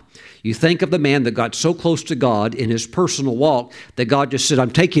Enoch, you think of the man that got so close to God in his personal walk that God just said, I'm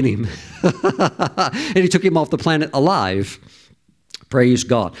taking him. And he took him off the planet alive. Praise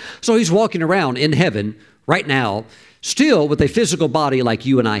God. So he's walking around in heaven right now, still with a physical body like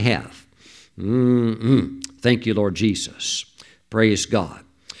you and I have. Thank you, Lord Jesus. Praise God.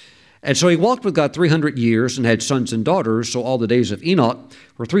 And so he walked with God 300 years and had sons and daughters. So all the days of Enoch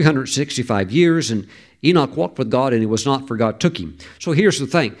were 365 years. And Enoch walked with God, and he was not, for God took him. So here's the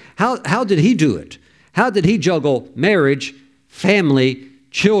thing. How did he do it? How did he juggle marriage, family,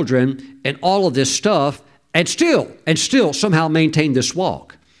 children, and all of this stuff, and still somehow maintain this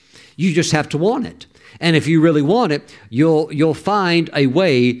walk? You just have to want it. And if you really want it, you'll find a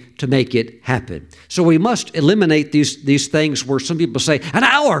way to make it happen. So we must eliminate these things where some people say, an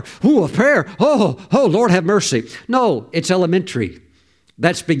hour, a prayer, oh, Lord have mercy. No, it's elementary.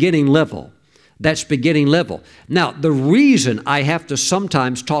 That's beginning level. Now, the reason I have to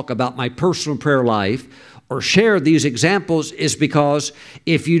sometimes talk about my personal prayer life or share these examples is because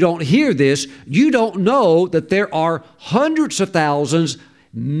if you don't hear this, you don't know that there are hundreds of thousands,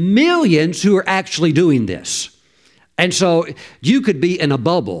 millions who are actually doing this. And so you could be in a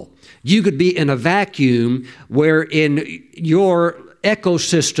bubble. You could be in a vacuum where in your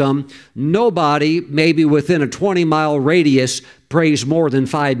ecosystem, nobody, maybe within a 20-mile radius, prays more than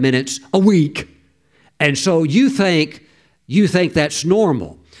 5 minutes a week. And so you think that's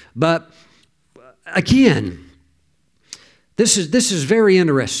normal. But again, this is very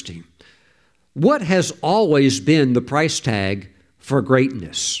interesting. What has always been the price tag for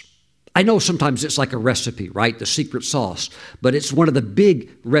greatness? I know sometimes it's like a recipe, right? The secret sauce, but it's one of the big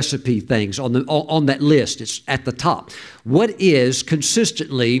recipe things on that list. It's at the top. What is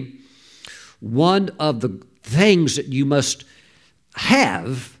consistently one of the things that you must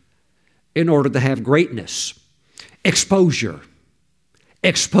have in order to have greatness? Exposure.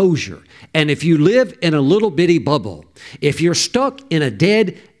 Exposure. And if you live in a little bitty bubble, if you're stuck in a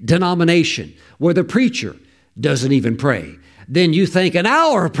dead denomination where the preacher doesn't even pray, then you think an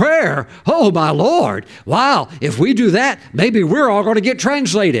hour of prayer, oh my Lord, wow, if we do that, maybe we're all going to get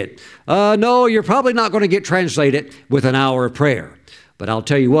translated. No, you're probably not going to get translated with an hour of prayer. But I'll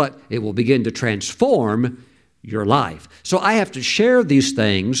tell you what, it will begin to transform your life. So I have to share these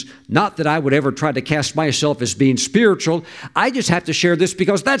things, not that I would ever try to cast myself as being spiritual. I just have to share this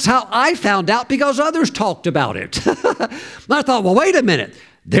because that's how I found out, because others talked about it. I thought, well, wait a minute.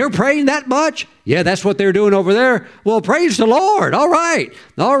 They're praying that much? Yeah, that's what they're doing over there. Well, praise the Lord. All right.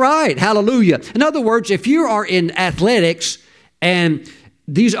 Hallelujah. In other words, if you are in athletics and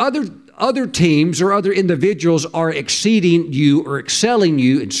these other teams or other individuals are exceeding you or excelling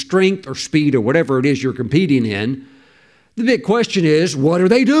you in strength or speed or whatever it is you're competing in, the big question is, what are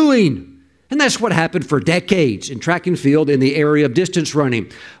they doing? And that's what happened for decades in track and field in the area of distance running.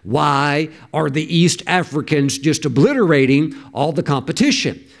 Why are the East Africans just obliterating all the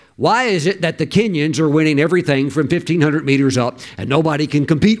competition? Why is it that the Kenyans are winning everything from 1,500 meters up and nobody can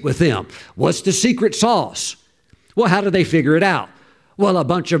compete with them? What's the secret sauce? Well, how do they figure it out? Well, a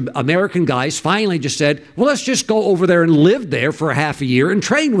bunch of American guys finally just said, well, let's just go over there and live there for half a year and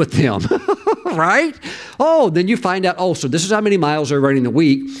train with them, right? Oh, then you find out, so this is how many miles they're running a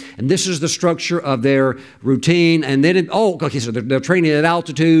week, and this is the structure of their routine, and then, so they're training at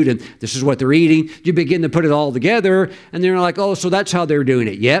altitude, and this is what they're eating. You begin to put it all together, and they're like, so that's how they're doing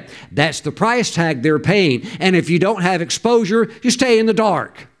it. Yep, that's the price tag they're paying, and if you don't have exposure, you stay in the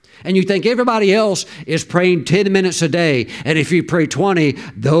dark. And you think everybody else is praying 10 minutes a day. And if you pray 20,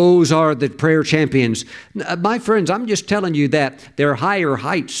 those are the prayer champions. My friends, I'm just telling you that there are higher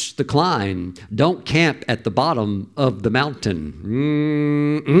heights to climb. Don't camp at the bottom of the mountain.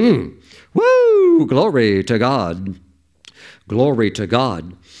 Woo! Glory to God. Glory to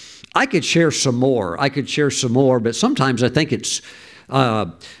God. I could share some more, but sometimes I think it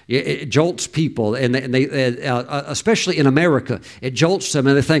jolts people, and they especially in America, it jolts them,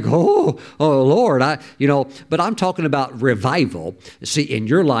 and they think, oh Lord, But I'm talking about revival. See, in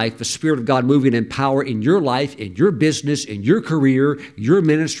your life, the Spirit of God moving in power in your life, in your business, in your career, your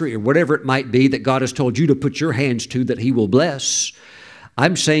ministry, or whatever it might be that God has told you to put your hands to that He will bless.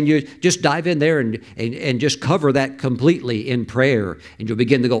 I'm saying you just dive in there and just cover that completely in prayer, and you'll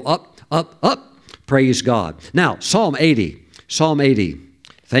begin to go up, up, up. Praise God. Now, Psalm 80.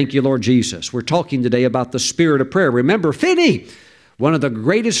 Thank you, Lord Jesus. We're talking today about the spirit of prayer. Remember, Finney, one of the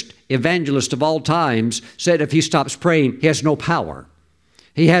greatest evangelists of all times, said if he stops praying, he has no power.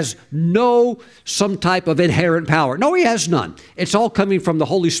 He has some type of inherent power. No, he has none. It's all coming from the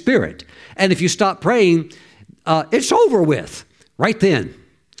Holy Spirit. And if you stop praying, it's over with right then.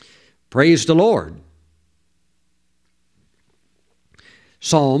 Praise the Lord.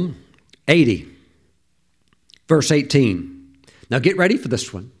 Psalm 80, verse 18. Now get ready for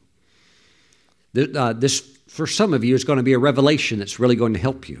this one. This, for some of you, is going to be a revelation that's really going to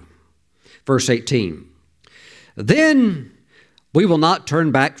help you. Verse 18. Then we will not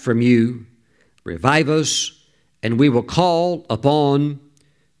turn back from you. Revive us, and we will call upon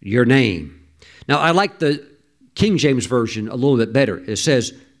your name. Now, I like the King James Version a little bit better. It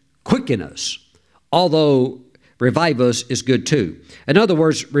says, quicken us, although revive us is good too. In other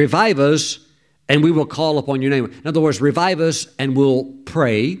words, revive us, and we will call upon your name. In other words, revive us and we'll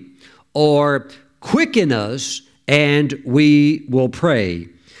pray, or quicken us and we will pray.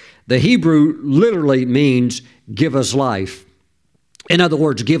 The Hebrew literally means give us life. In other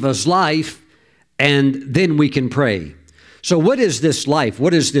words, give us life and then we can pray. So what is this life?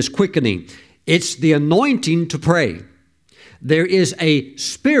 What is this quickening? It's the anointing to pray. There is a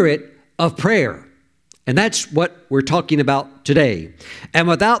spirit of prayer. And that's what we're talking about today. And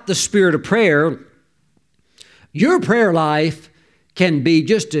without the spirit of prayer, your prayer life can be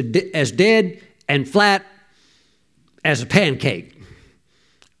just as dead and flat as a pancake.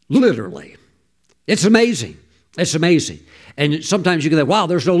 Literally. It's amazing. It's amazing. And sometimes you can say, wow,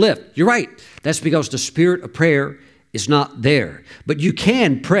 there's no lift. You're right. That's because the spirit of prayer is not there. But you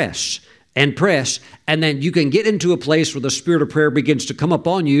can press, and then you can get into a place where the spirit of prayer begins to come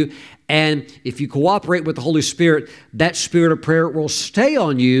upon you. And if you cooperate with the Holy Spirit, that spirit of prayer will stay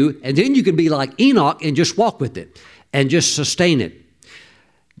on you. And then you can be like Enoch and just walk with it and just sustain it.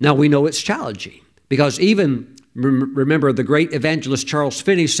 Now, we know it's challenging because even Remember, the great evangelist Charles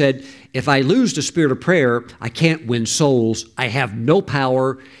Finney said, if I lose the spirit of prayer, I can't win souls. I have no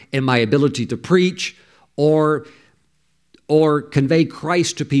power in my ability to preach or convey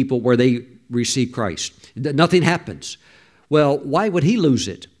Christ to people where they receive Christ. Nothing happens. Well, why would he lose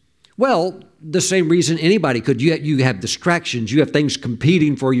it? Well, the same reason anybody could. You have distractions. You have things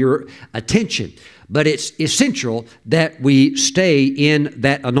competing for your attention. But it's essential that we stay in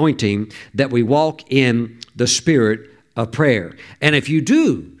that anointing, that we walk in the spirit of prayer. And if you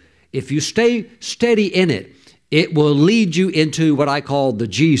do, if you stay steady in it, it will lead you into what I call the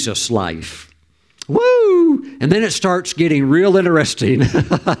Jesus life. Woo! And then it starts getting real interesting.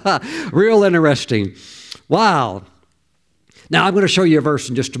 Real interesting. Wow. Now, I'm going to show you a verse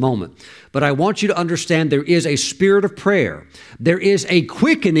in just a moment, but I want you to understand there is a spirit of prayer. There is a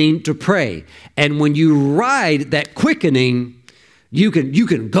quickening to pray. And when you ride that quickening, you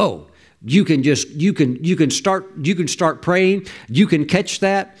can go. You can start praying. You can catch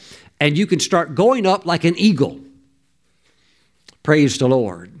that, and you can start going up like an eagle. Praise the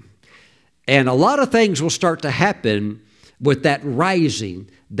Lord. And a lot of things will start to happen with that rising,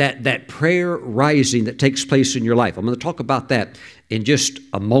 that prayer rising that takes place in your life. I'm going to talk about that in just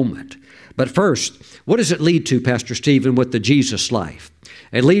a moment. But first, what does it lead to, Pastor Stephen, with the Jesus life?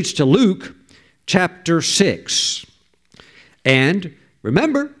 It leads to Luke chapter 6. And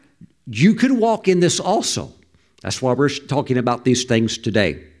remember, you can walk in this also. That's why we're talking about these things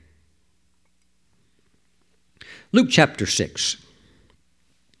today. Luke chapter 6.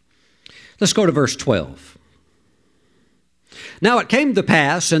 Let's go to verse 12. Now it came to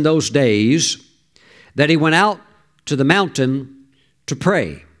pass in those days that he went out to the mountain to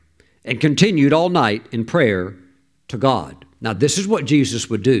pray and continued all night in prayer to God. Now this is what Jesus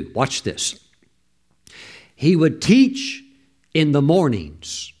would do. Watch this. He would teach in the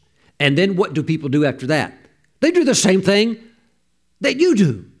mornings. And then what do people do after that? They do the same thing that you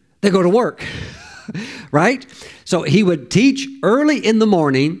do. They go to work, right? So he would teach early in the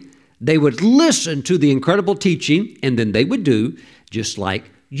morning. They would listen to the incredible teaching, and then they would do just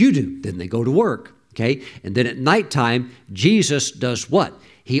like you do. Then they go to work, okay? And then at nighttime, Jesus does what?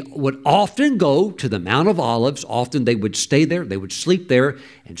 He would often go to the Mount of Olives. Often they would stay there. They would sleep there.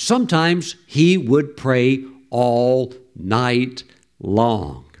 And sometimes he would pray all night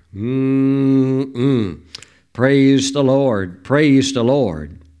long. Praise the Lord. Praise the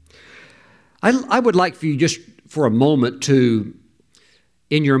Lord. I would like for you just for a moment to,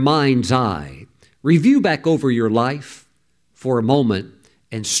 in your mind's eye, review back over your life for a moment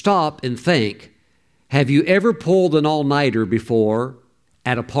and stop and think, have you ever pulled an all-nighter before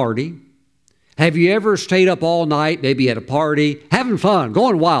at a party? Have you ever stayed up all night, maybe at a party, having fun,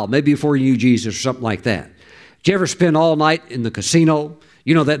 going wild, maybe before you knew Jesus or something like that? Did you ever spend all night in the casino?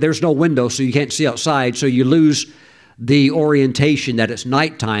 You know that there's no window, so you can't see outside, so you lose the orientation that it's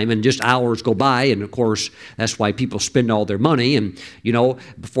nighttime and just hours go by. And of course, that's why people spend all their money. And, you know,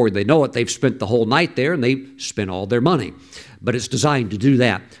 before they know it, they've spent the whole night there and they spent all their money. But it's designed to do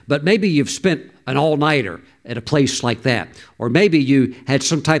that. But maybe you've spent an all-nighter at a place like that. Or maybe you had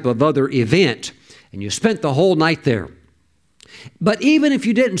some type of other event and you spent the whole night there. But even if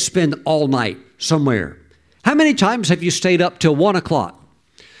you didn't spend all night somewhere, how many times have you stayed up till 1 o'clock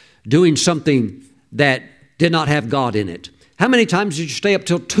doing something that did not have God in it? How many times did you stay up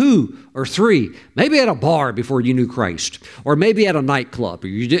till 2 or 3, maybe at a bar before you knew Christ, or maybe at a nightclub, or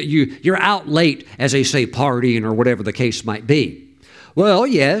you're out late, as they say, partying or whatever the case might be? Well,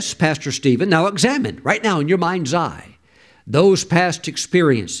 yes, Pastor Stephen, now examine right now in your mind's eye those past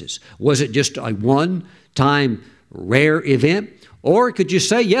experiences. Was it just a one-time rare event? Or could you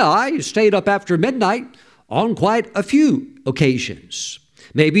say, yeah, I stayed up after midnight on quite a few occasions?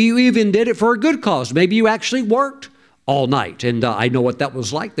 Maybe you even did it for a good cause. Maybe you actually worked all night. And I know what that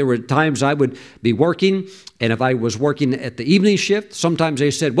was like. There were times I would be working, and if I was working at the evening shift, sometimes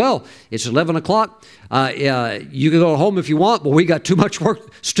they said, well, it's 11 o'clock. You can go home if you want, but we got too much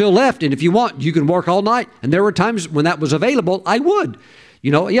work still left. And if you want, you can work all night. And there were times when that was available, I would.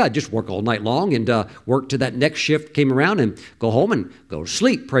 You know, yeah, just work all night long and work till that next shift came around and go home and go to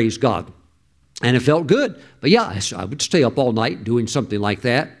sleep, praise God. And it felt good. But yeah, I would stay up all night doing something like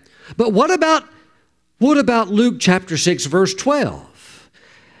that. But what about Luke chapter 6, verse 12,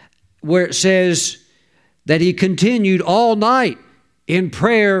 where it says that he continued all night in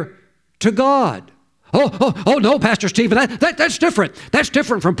prayer to God? Oh no, Pastor Stephen, that's different. That's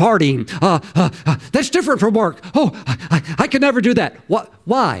different from partying. That's different from work. I can never do that.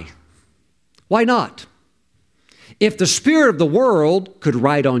 Why? Why not? if the spirit of the world could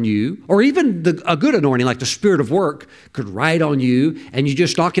ride on you, or even a good anointing like the spirit of work could ride on you, and you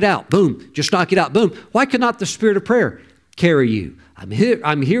just knock it out, boom, just knock it out, boom, why could not the spirit of prayer carry you?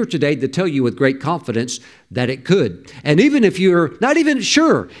 I'm here today to tell you with great confidence that it could. And even if you're not even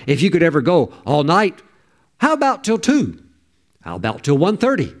sure if you could ever go all night, how about till 2? How about till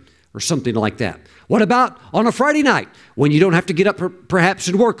 1:30 or something like that? What about on a Friday night when you don't have to get up perhaps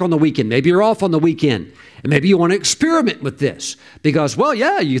and work on the weekend? Maybe you're off on the weekend, and maybe you want to experiment with this because, well,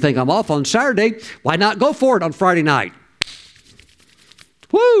 yeah, you think I'm off on Saturday. Why not go for it on Friday night?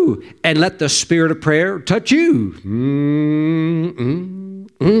 Woo! And let the spirit of prayer touch you.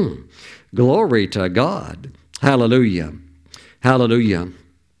 Glory to God. Hallelujah. Hallelujah.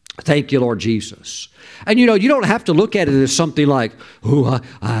 Thank you, Lord Jesus. And you don't have to look at it as something like, oh,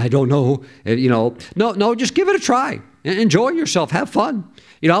 I don't know. No, just give it a try. Enjoy yourself. Have fun.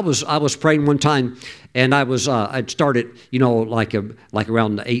 I was praying one time, and I'd started, like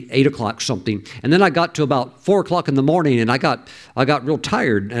around 8 o'clock something. And then I got to about 4 o'clock in the morning, and I got real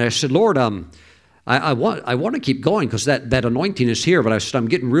tired. And I said, Lord, I want to keep going because that anointing is here. But I said, I'm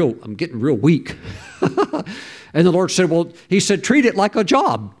getting real weak. And the Lord said, He said, treat it like a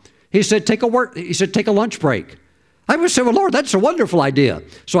job. He said, take a lunch break. I would say, well, Lord, that's a wonderful idea.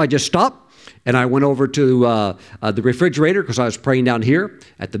 So I just stopped, and I went over to the refrigerator because I was praying down here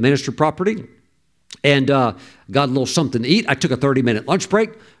at the ministry property, and got a little something to eat. I took a 30-minute lunch break,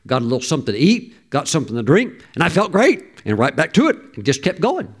 got a little something to eat, got something to drink, and I felt great. And right back to it, and just kept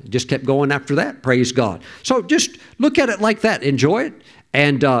going. Just kept going after that. Praise God. So just look at it like that. Enjoy it,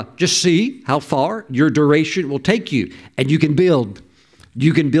 and just see how far your duration will take you. And you can build.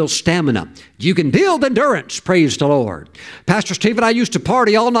 You can build stamina. You can build endurance. Praise the Lord. Pastor Stephen, I used to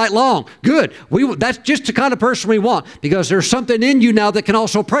party all night long. Good. That's just the kind of person we want, because there's something in you now that can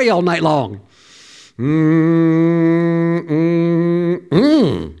also pray all night long.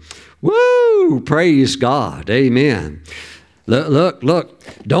 Woo! Praise God. Amen. Look.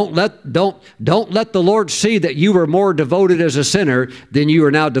 Don't let the Lord see that you were more devoted as a sinner than you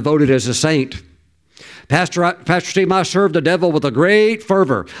are now devoted as a saint. Pastor Steve, I serve the devil with a great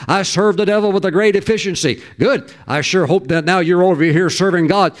fervor. I serve the devil with a great efficiency. Good. I sure hope that now you're over here serving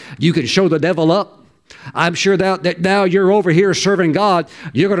God, you can show the devil up. I'm sure that now you're over here serving God,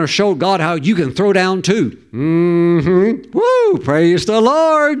 you're going to show God how you can throw down too. Woo! Praise the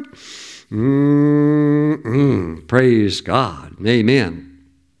Lord. Praise God. Amen.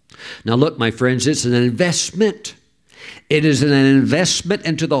 Now look, my friends, it's an investment. It is an investment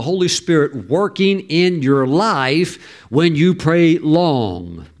into the Holy Spirit working in your life when you pray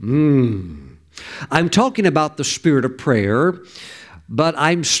long. I'm talking about the spirit of prayer, but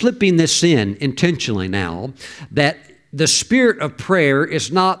I'm slipping this in intentionally now, that the spirit of prayer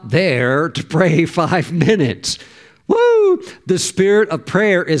is not there to pray 5 minutes. Woo! The spirit of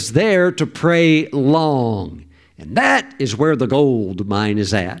prayer is there to pray long. And that is where the gold mine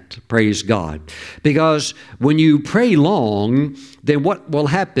is at. Praise God. Because when you pray long, then what will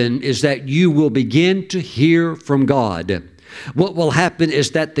happen is that you will begin to hear from God. What will happen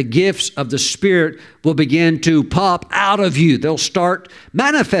is that the gifts of the Spirit will begin to pop out of you. They'll start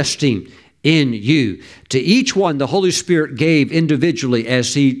manifesting in you. To each one, the Holy Spirit gave individually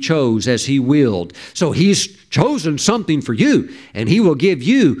as He chose, as He willed. So He's chosen something for you, and He will give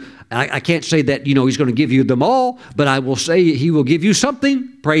you. I can't say that, He's going to give you them all, but I will say He will give you something.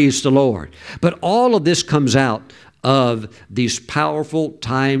 Praise the Lord. But all of this comes out of these powerful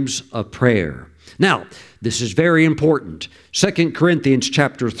times of prayer. Now, this is very important. 2 Corinthians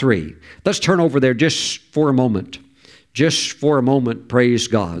chapter 3. Let's turn over there just for a moment. Just for a moment. Praise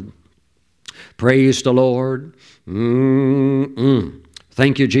God. Praise the Lord.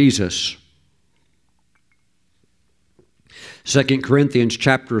 Thank you, Jesus. 2 Corinthians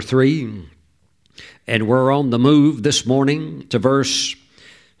chapter 3, and we're on the move this morning to verse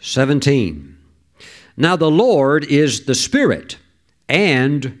 17. Now the Lord is the Spirit,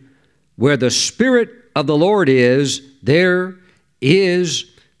 and where the Spirit of the Lord is, there is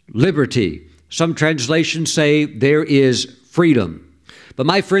liberty. Some translations say there is freedom. But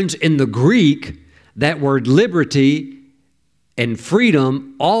my friends, in the Greek, that word liberty and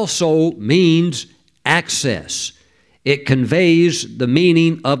freedom also means access. It conveys the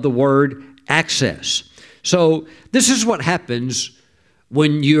meaning of the word access. So this is what happens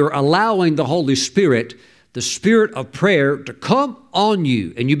when you're allowing the Holy Spirit, the spirit of prayer, to come on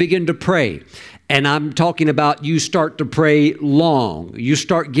you and you begin to pray. And I'm talking about you start to pray long. You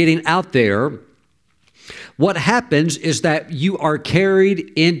start getting out there. What happens is that you are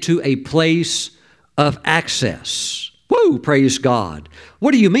carried into a place of access. Woo, praise God.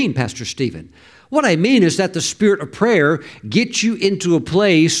 What do you mean, Pastor Stephen? What I mean is that the spirit of prayer gets you into a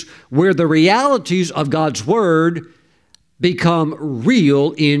place where the realities of God's Word become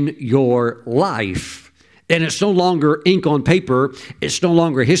real in your life. And it's no longer ink on paper. It's no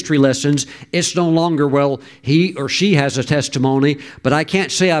longer history lessons. It's no longer, well, he or she has a testimony, but I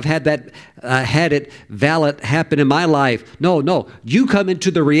can't say I've had it valid happen in my life. No. You come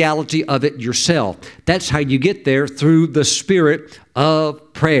into the reality of it yourself. That's how you get there, through the spirit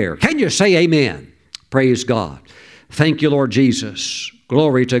of prayer. Can you say amen? Praise God. Thank you, Lord Jesus.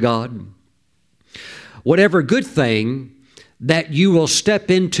 Glory to God. Whatever good thing that you will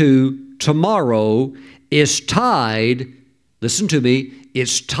step into tomorrow is tied, listen to me,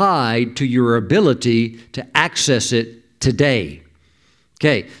 it's tied to your ability to access it today.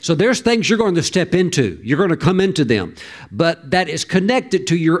 Okay, so there's things you're going to step into. You're going to come into them. But that is connected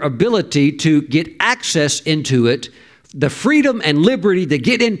to your ability to get access into it, the freedom and liberty to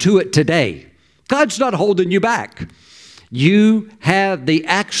get into it today. God's not holding you back. You have the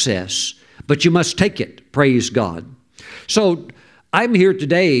access, but you must take it. Praise God. So I'm here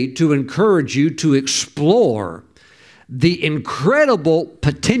today to encourage you to explore the incredible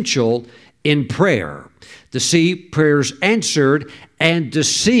potential in prayer, to see prayers answered and to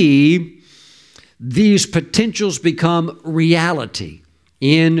see these potentials become reality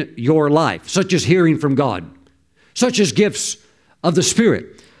in your life, such as hearing from God, such as gifts of the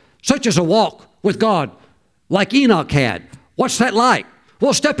Spirit, such as a walk with God like Enoch had. What's that like?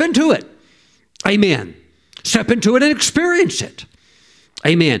 Well, step into it. Amen. Step into it and experience it.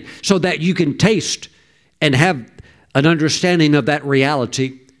 Amen. So that you can taste and have an understanding of that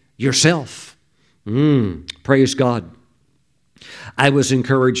reality yourself. Praise God. I was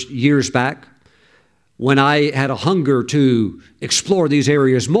encouraged years back when I had a hunger to explore these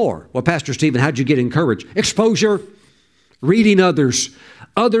areas more. Well, Pastor Stephen, how'd you get encouraged? Exposure, reading others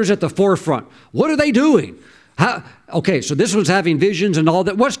at the forefront. What are they doing? Okay, so this one's having visions and all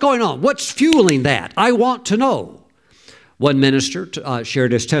that. What's going on? What's fueling that? I want to know. One minister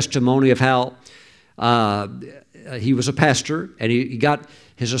shared his testimony of how he was a pastor, and he got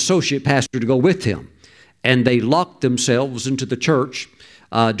his associate pastor to go with him. And they locked themselves into the church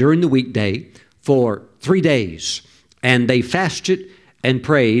during the weekday for 3 days. And they fasted and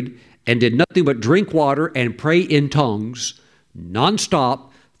prayed and did nothing but drink water and pray in tongues nonstop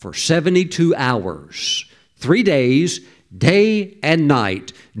for 72 hours. 3 days, day and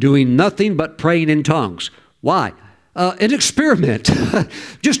night, doing nothing but praying in tongues. Why? An experiment,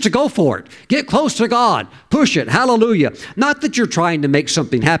 just to go for it. Get close to God. Push it. Hallelujah. Not that you're trying to make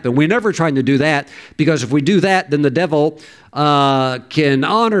something happen. We're never trying to do that, because if we do that, then the devil can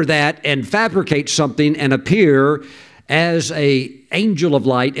honor that and fabricate something and appear as a angel of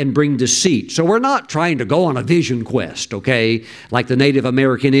light and bring deceit. So we're not trying to go on a vision quest, okay, like the Native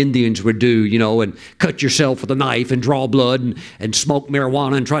American Indians would do, and cut yourself with a knife and draw blood and smoke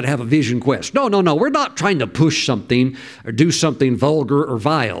marijuana and try to have a vision quest. No. We're not trying to push something or do something vulgar or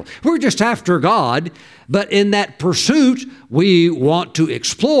vile. We're just after God, but in that pursuit, we want to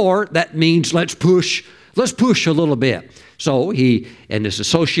explore. That means let's push a little bit. So he and his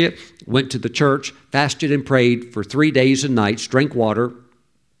associate went to the church, fasted and prayed for 3 days and nights, drank water,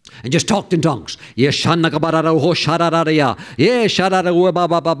 and just talked in tongues. And by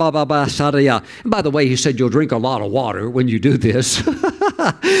the way, he said you'll drink a lot of water when you do this.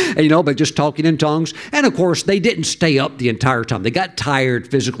 But just talking in tongues. And of course, they didn't stay up the entire time. They got tired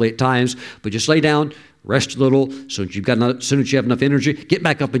physically at times, but just lay down, rest a little. So as soon as you have enough energy, get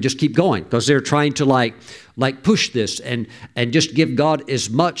back up and just keep going, because they're trying to like push this and just give God as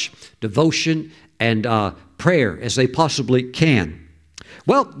much devotion and prayer as they possibly can.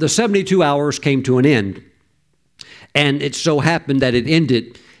 Well, the 72 hours came to an end, and it so happened that it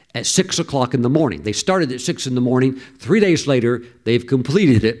ended at 6 o'clock in the morning. They started at 6 in the morning. 3 days later, they've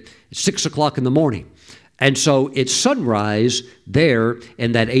completed it at 6 o'clock in the morning. And so it's sunrise there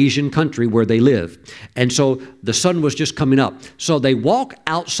in that Asian country where they live. And so the sun was just coming up. So they walk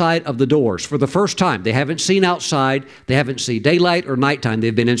outside of the doors for the first time. They haven't seen outside. They haven't seen daylight or nighttime.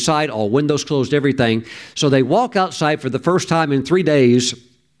 They've been inside, all windows closed, everything. So they walk outside for the first time in 3 days.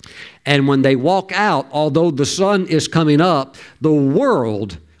 And when they walk out, although the sun is coming up, the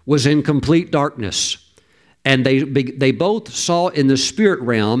world was in complete darkness. And they both saw in the spirit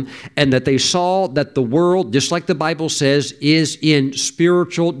realm, and that they saw that the world, just like the Bible says, is in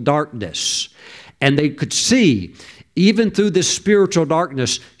spiritual darkness. And they could see, even through this spiritual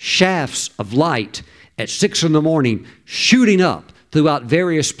darkness, shafts of light at 6 in the morning shooting up throughout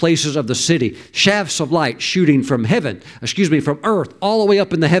various places of the city. Shafts of light shooting from from earth, all the way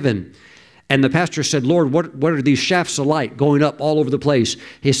up in the heaven. And the pastor said, Lord, what are these shafts of light going up all over the place?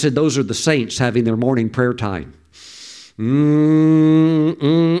 He said, those are the saints having their morning prayer time.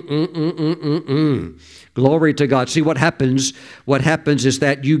 Glory to God. See, what happens is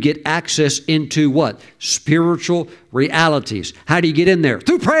that you get access into what? Spiritual realities. How do you get in there?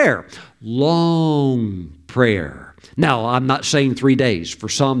 Through prayer. Long prayer. Now, I'm not saying 3 days. For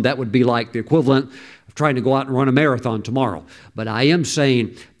some, that would be like the equivalent of trying to go out and run a marathon tomorrow. But I am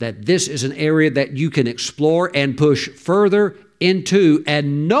saying that this is an area that you can explore and push further into,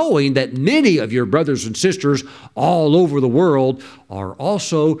 and knowing that many of your brothers and sisters all over the world are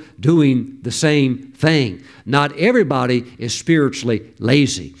also doing the same thing. Not everybody is spiritually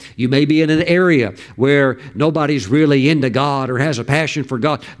lazy. You may be in an area where nobody's really into God or has a passion for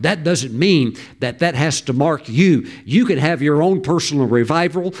God. That doesn't mean that has to mark you. You can have your own personal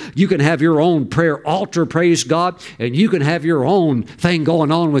revival. You can have your own prayer altar, praise God, and you can have your own thing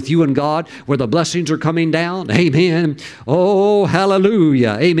going on with you and God where the blessings are coming down. Amen. Oh,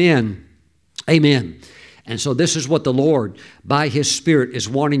 hallelujah. Amen. Amen. And so this is what the Lord, by His Spirit, is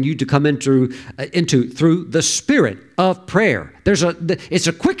wanting you to come into through the spirit of prayer. It's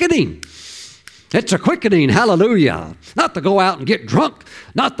a quickening. It's a quickening, hallelujah. Not to go out and get drunk,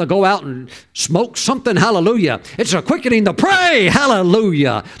 not to go out and smoke something, hallelujah. It's a quickening to pray,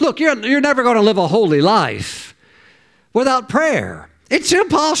 hallelujah. Look, you're never going to live a holy life without prayer. It's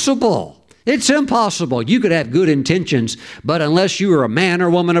impossible. It's impossible. You could have good intentions, but unless you are a man or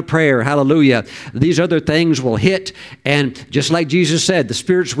woman of prayer, hallelujah, these other things will hit. And just like Jesus said, the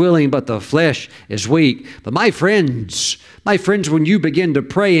spirit's willing, but the flesh is weak. But my friends, when you begin to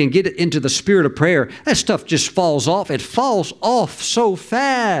pray and get into the spirit of prayer, that stuff just falls off. It falls off so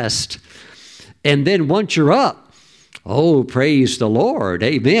fast. And then once you're up, oh, praise the Lord,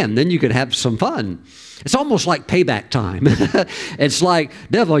 amen, then you can have some fun. It's almost like payback time. It's like,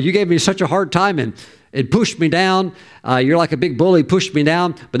 devil, you gave me such a hard time and it pushed me down. You're like a big bully, pushed me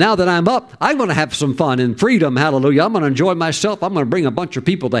down. But now that I'm up, I'm going to have some fun and freedom. Hallelujah. I'm going to enjoy myself. I'm going to bring a bunch of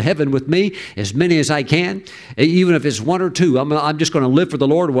people to heaven with me, as many as I can. Even if it's one or two, I'm just going to live for the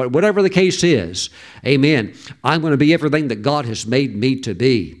Lord, whatever the case is. Amen. I'm going to be everything that God has made me to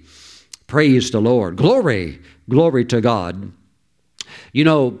be. Praise the Lord. Glory to God. You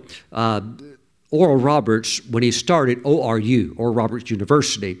know, Oral Roberts, when he started ORU, Oral Roberts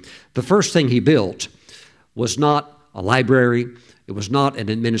University, the first thing he built was not a library. It was not an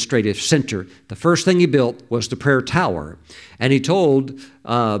administrative center. The first thing he built was the prayer tower. And he told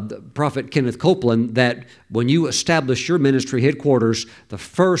Prophet Kenneth Copeland that when you establish your ministry headquarters, the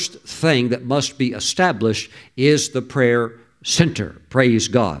first thing that must be established is the prayer center. Praise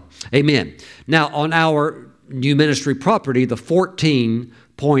God. Amen. Now, on our new ministry property, the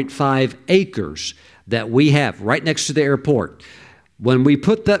 14.5 acres that we have right next to the airport, when we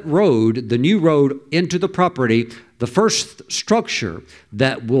put that road, the new road, into the property, the first structure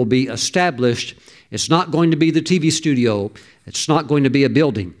that will be established, it's not going to be the TV studio. It's not going to be a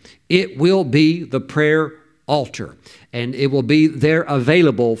building. It will be the prayer altar. And it will be there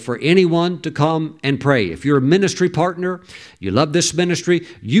available for anyone to come and pray. If you're a ministry partner, you love this ministry,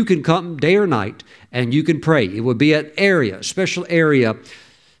 you can come day or night and you can pray. It will be an area, a special area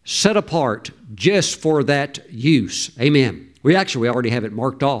set apart just for that use. Amen. We already have it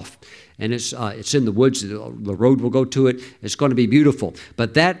marked off. And it's in the woods. The road will go to it. It's going to be beautiful.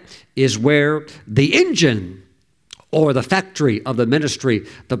 But that is where the engine or the factory of the ministry,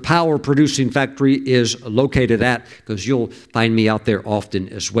 the power-producing factory, is located at, because you'll find me out there often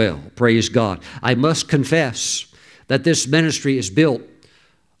as well. Praise God. I must confess that this ministry is built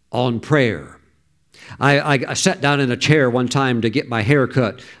on prayer. I sat down in a chair one time to get my hair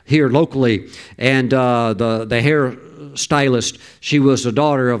cut here locally, and the hair stylist, she was the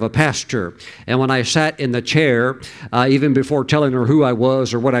daughter of a pastor. And when I sat in the chair, even before telling her who I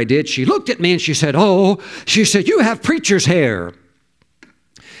was or what I did, she looked at me and she said, you have preacher's hair.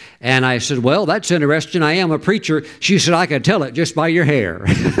 And I said, well, that's interesting. I am a preacher. She said, I can tell it just by your hair.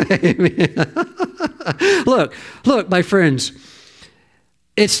 Look, my friends,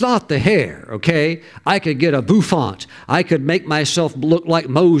 it's not the hair, okay? I could get a bouffant. I could make myself look like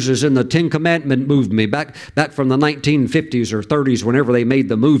Moses in the Ten Commandment movie back from the 1950s or 30s, whenever they made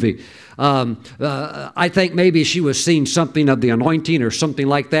the movie. I think maybe she was seeing something of the anointing or something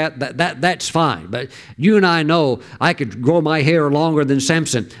like that. That's fine. But you and I know I could grow my hair longer than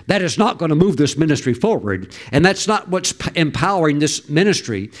Samson. That is not going to move this ministry forward. And that's not what's empowering this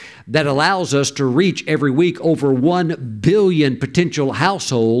ministry that allows us to reach every week over 1 billion potential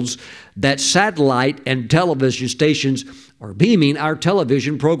households that satellite and television stations are beaming our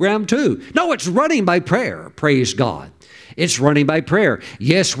television program to. No, it's running by prayer. Praise God. It's running by prayer.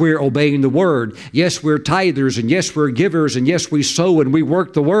 Yes, we're obeying the Word. Yes, we're tithers, and yes, we're givers, and yes, we sow and we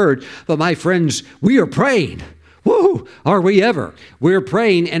work the Word. But my friends, we are praying. Woo! Are we ever? We're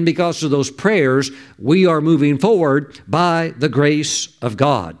praying, and because of those prayers, we are moving forward by the grace of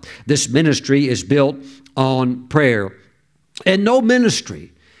God. This ministry is built on prayer. And no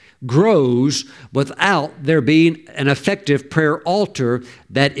ministry grows without there being an effective prayer altar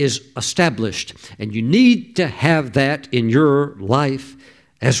that is established. And you need to have that in your life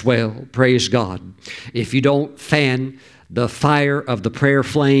as well. Praise God. If you don't fan the fire of the prayer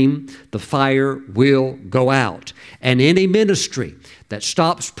flame, the fire will go out. And any ministry that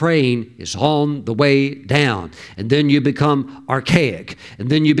stops praying is on the way down. And then you become archaic. And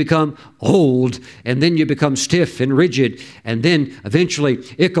then you become old. And then you become stiff and rigid. And then eventually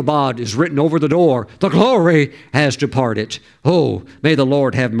Ichabod is written over the door. The glory has departed. Oh, may the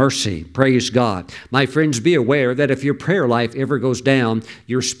Lord have mercy. Praise God. My friends, be aware that if your prayer life ever goes down,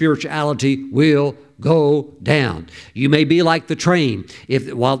 your spirituality will go down. You may be like the train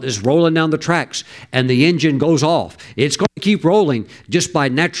while it's rolling down the tracks and the engine goes off. It's going to keep rolling just by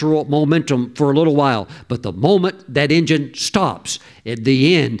natural momentum for a little while. But the moment that engine stops,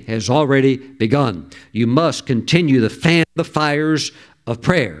 the end has already begun. You must continue to fan the fires of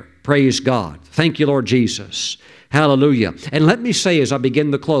prayer. Praise God. Thank you, Lord Jesus. Hallelujah. And let me say as I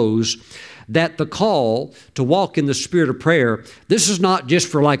begin to close, that the call to walk in the spirit of prayer, this is not just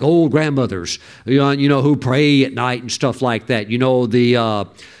for like old grandmothers, who pray at night and stuff like that. The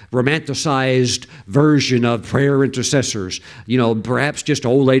romanticized version of prayer intercessors, perhaps just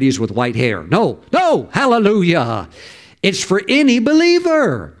old ladies with white hair. No, hallelujah. It's for any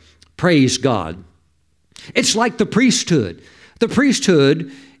believer. Praise God. It's like the priesthood. The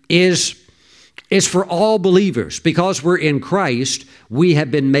priesthood is for all believers. Because we're in Christ, we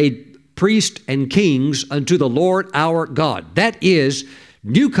have been made priests and kings unto the Lord our God. That is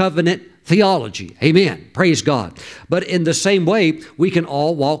New Covenant theology. Amen. Praise God. But in the same way, we can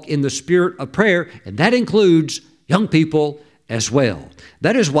all walk in the spirit of prayer, and that includes young people as well.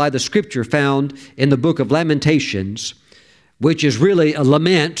 That is why the scripture found in the book of Lamentations, which is really a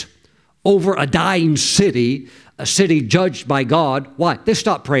lament over a dying city, a city judged by God. Why? They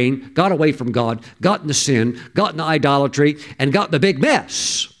stopped praying, got away from God, got into sin, got into idolatry, and got in a big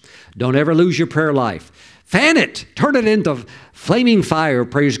mess. Don't ever lose your prayer life. Fan it. Turn it into flaming fire,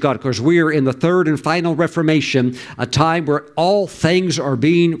 praise God, because we are in the third and final Reformation, a time where all things are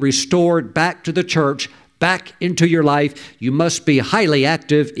being restored back to the church, back into your life. You must be highly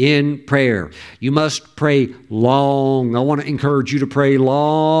active in prayer. You must pray long. I want to encourage you to pray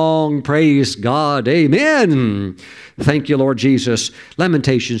long. Praise God. Amen. Thank you, Lord Jesus.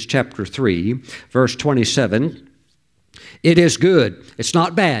 Lamentations chapter 3, verse 27. It is good. It's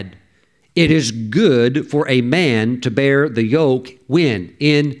not bad. It is good for a man to bear the yoke when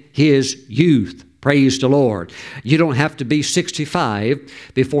in his youth. Praise the Lord. You don't have to be 65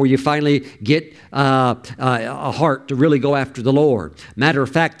 before you finally get a heart to really go after the Lord. Matter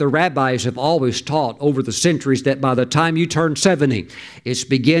of fact, the rabbis have always taught over the centuries that by the time you turn 70,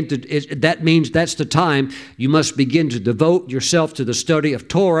 that means that's the time you must begin to devote yourself to the study of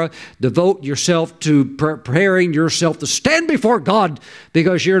Torah, devote yourself to preparing yourself to stand before God,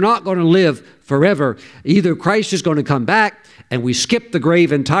 because you're not going to live forever. Either Christ is going to come back and we skip the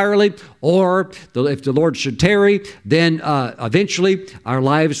grave entirely, or if the Lord should tarry, then eventually our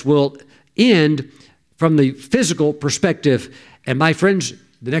lives will end from the physical perspective. And my friends,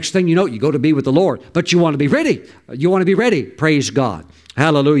 the next thing you know, you go to be with the Lord. But you want to be ready. You want to be ready. Praise God.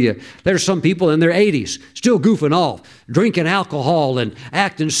 Hallelujah. There's some people in their 80s still goofing off, drinking alcohol and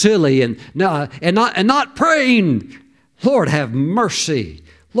acting silly and not praying. Lord, have mercy.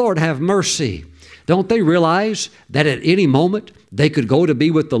 Lord, have mercy. Don't they realize that at any moment they could go to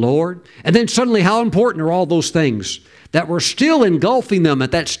be with the Lord? And then suddenly, how important are all those things that were still engulfing them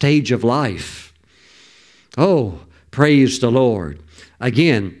at that stage of life? Oh, praise the Lord.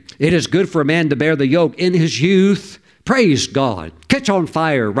 Again, it is good for a man to bear the yoke in his youth. Praise God. Catch on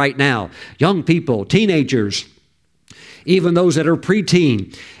fire right now. Young people, teenagers, even those that are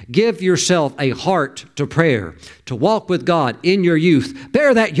preteen, give yourself a heart to prayer, to walk with God in your youth.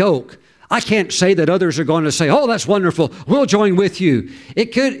 Bear that yoke. I can't say that others are going to say, oh, that's wonderful, we'll join with you.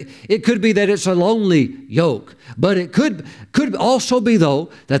 It could be that it's a lonely yoke, but it could also be, though,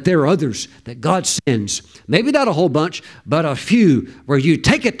 that there are others that God sends. Maybe not a whole bunch, but a few where you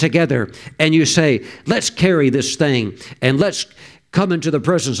take it together and you say, let's carry this thing and let's come into the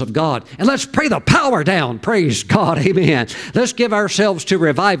presence of God and let's pray the power down. Praise God. Amen. Let's give ourselves to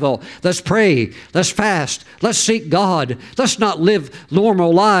revival. Let's pray. Let's fast. Let's seek God. Let's not live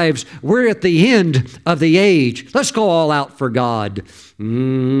normal lives. We're at the end of the age. Let's go all out for God. Don't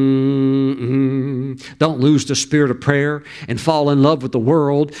lose the spirit of prayer and fall in love with the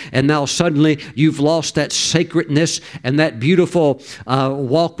world. And now suddenly you've lost that sacredness and that beautiful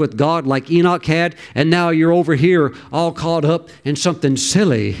walk with God like Enoch had. And now you're over here all caught up in something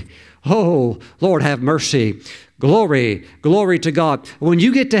silly. Oh, Lord, have mercy. Glory, glory to God. When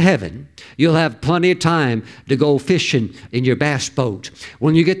you get to heaven, you'll have plenty of time to go fishing in your bass boat.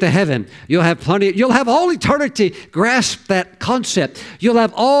 When you get to heaven, you'll have all eternity. Grasp that concept. You'll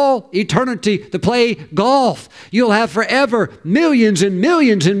have all eternity to play golf. You'll have forever millions and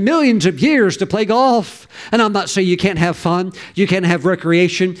millions and millions of years to play golf. And I'm not saying you can't have fun. You can't have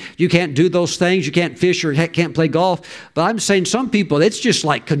recreation. You can't do those things. You can't fish or can't play golf. But I'm saying some people, it's just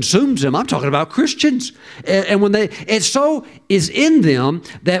like consumes them. I'm talking about Christians. And when it so is in them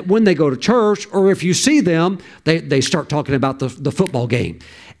that when they go to church or if you see them, they start talking about the football game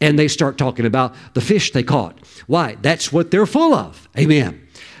and they start talking about the fish they caught. Why? That's what they're full of. Amen.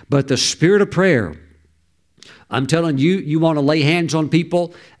 But the spirit of prayer, I'm telling you, you want to lay hands on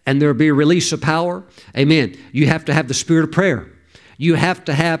people and there'll be a release of power. Amen. You have to have the spirit of prayer. You have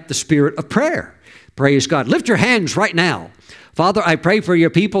to have the spirit of prayer. Praise God. Lift your hands right now. Father, I pray for your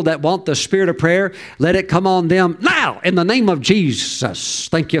people that want the spirit of prayer. Let it come on them now in the name of Jesus.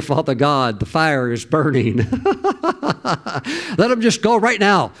 Thank you, Father God. The fire is burning. Let them just go right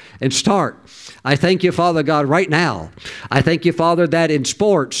now and start. I thank you, Father God, right now. I thank you, Father, that in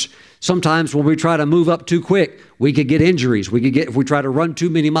sports, sometimes when we try to move up too quick, we could get injuries. If we try to run too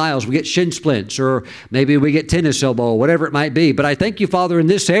many miles, we get shin splints, or maybe we get tennis elbow, whatever it might be. But I thank you, Father, in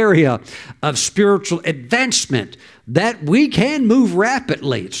this area of spiritual advancement, that we can move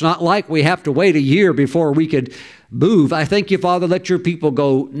rapidly. It's not like we have to wait a year before we could move. I thank you, Father, let your people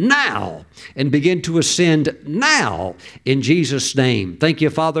go now and begin to ascend now in Jesus' name. Thank you,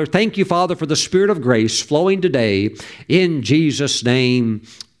 Father. Thank you, Father, for the spirit of grace flowing today in Jesus' name.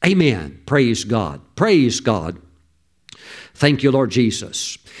 Amen. Praise God. Praise God. Thank you, Lord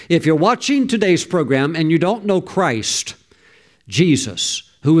Jesus. If you're watching today's program and you don't know Christ,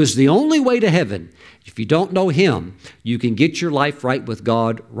 Jesus, who is the only way to heaven, if you don't know Him, you can get your life right with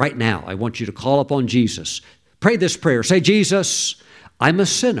God right now. I want you to call upon Jesus. Pray this prayer. Say, Jesus, I'm a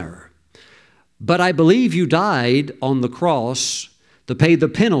sinner, but I believe you died on the cross to pay the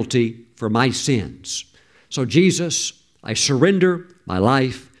penalty for my sins. So, Jesus, I surrender my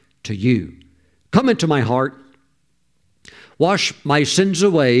life to you. Come into my heart. Wash my sins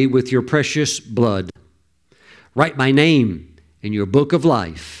away with your precious blood. Write my name in your book of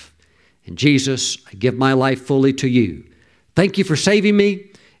life. And Jesus, I give my life fully to you. Thank you for saving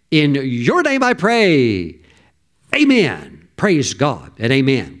me. In your name I pray. Amen. Praise God and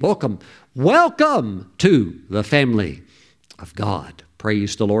amen. Welcome to the family of God.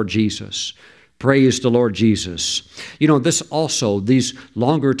 Praise the Lord Jesus. Praise the Lord Jesus. You know, these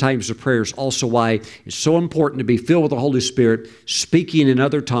longer times of prayer is also why it's so important to be filled with the Holy Spirit, speaking in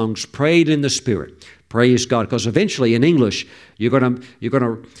other tongues, prayed in the Spirit. Praise God, because eventually in English, you're going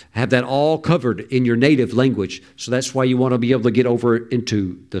to have that all covered in your native language. So that's why you want to be able to get over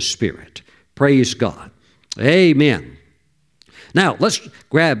into the Spirit. Praise God. Amen. Now, let's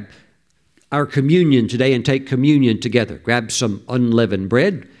grab our communion today and take communion together. Grab some unleavened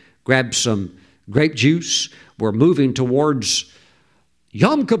bread. Grab some grape juice. We're moving towards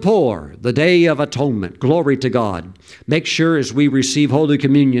Yom Kippur, the Day of Atonement. Glory to God. Make sure as we receive Holy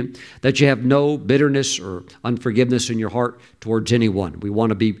Communion that you have no bitterness or unforgiveness in your heart towards anyone. We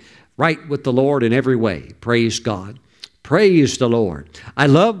want to be right with the Lord in every way. Praise God. Praise the Lord. I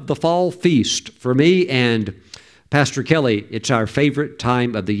love the fall feast. For me and Pastor Kelly, it's our favorite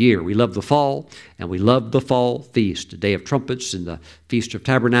time of the year. We love the fall, and we love the fall feast, the Day of Trumpets and the Feast of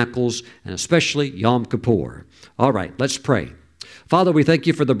Tabernacles, and especially Yom Kippur. All right, let's pray. Father, we thank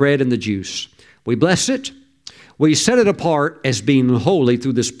you for the bread and the juice. We bless it. We set it apart as being holy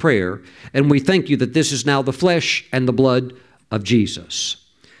through this prayer, and we thank you that this is now the flesh and the blood of Jesus.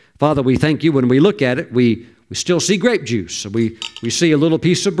 Father, we thank you when we look at it, we still see grape juice. We see a little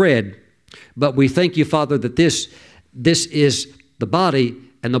piece of bread. But we thank you, Father, that this is the body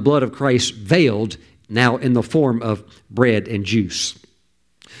and the blood of Christ veiled now in the form of bread and juice.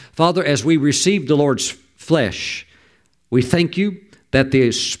 Father, as we receive the Lord's flesh, we thank you that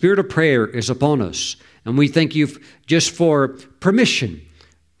the spirit of prayer is upon us. And we thank you just for permission,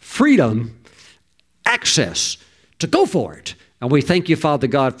 freedom, access to go for it And we thank you, Father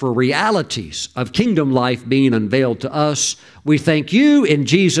God, for realities of kingdom life being unveiled to us. We thank you in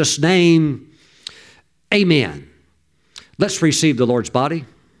Jesus' name. Amen. Let's receive the Lord's body.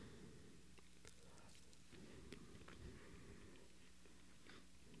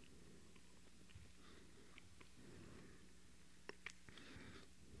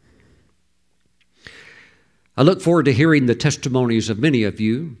 I look forward to hearing the testimonies of many of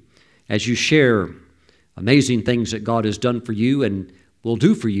you as you share amazing things that God has done for you and will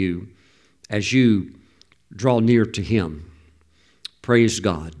do for you as you draw near to Him. Praise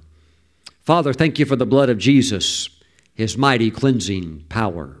God. Father, thank you for the blood of Jesus, His mighty cleansing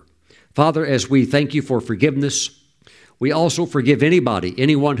power. Father, as we thank you for forgiveness, we also forgive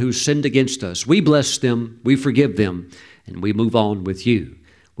anyone who's sinned against us. We bless them, we forgive them, and we move on with you.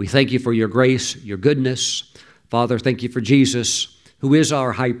 We thank you for your grace, your goodness. Father, thank you for Jesus, who is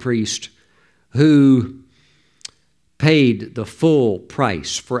our high priest, who paid the full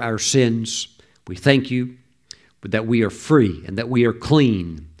price for our sins. We thank you that we are free and that we are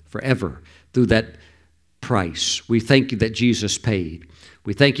clean forever through that price. We thank you that Jesus paid.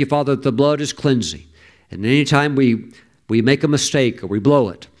 We thank you, Father, that the blood is cleansing. And anytime we make a mistake or we blow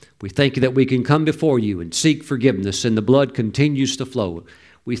it, we thank you that we can come before you and seek forgiveness and the blood continues to flow.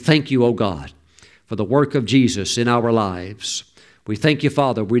 We thank you, O God, for the work of Jesus in our lives. We thank you,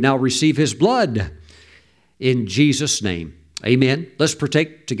 Father. We now receive His blood in Jesus' name. Amen. Let's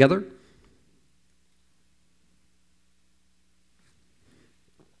partake together.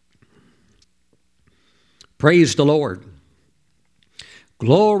 Praise the Lord.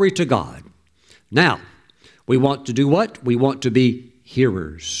 Glory to God. Now, we want to do what? We want to be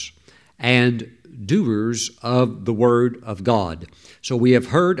hearers and doers of the Word of God. So we have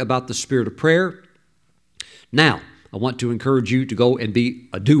heard about the spirit of prayer. Now, I want to encourage you to go and be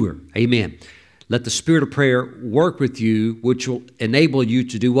a doer. Amen. Let the spirit of prayer work with you, which will enable you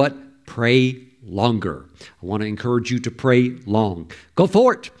to do what? Pray longer. I want to encourage you to pray long. Go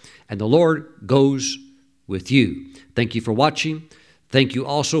for it, and the Lord goes with you. Thank you for watching. Thank you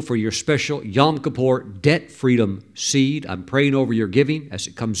also for your special Yom Kippur Debt Freedom Seed. I'm praying over your giving as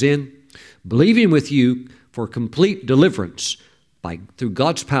it comes in, believing with you for complete deliverance through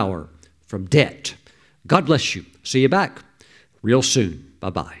God's power from debt. God bless you. See you back real soon.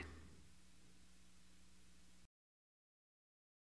 Bye-bye.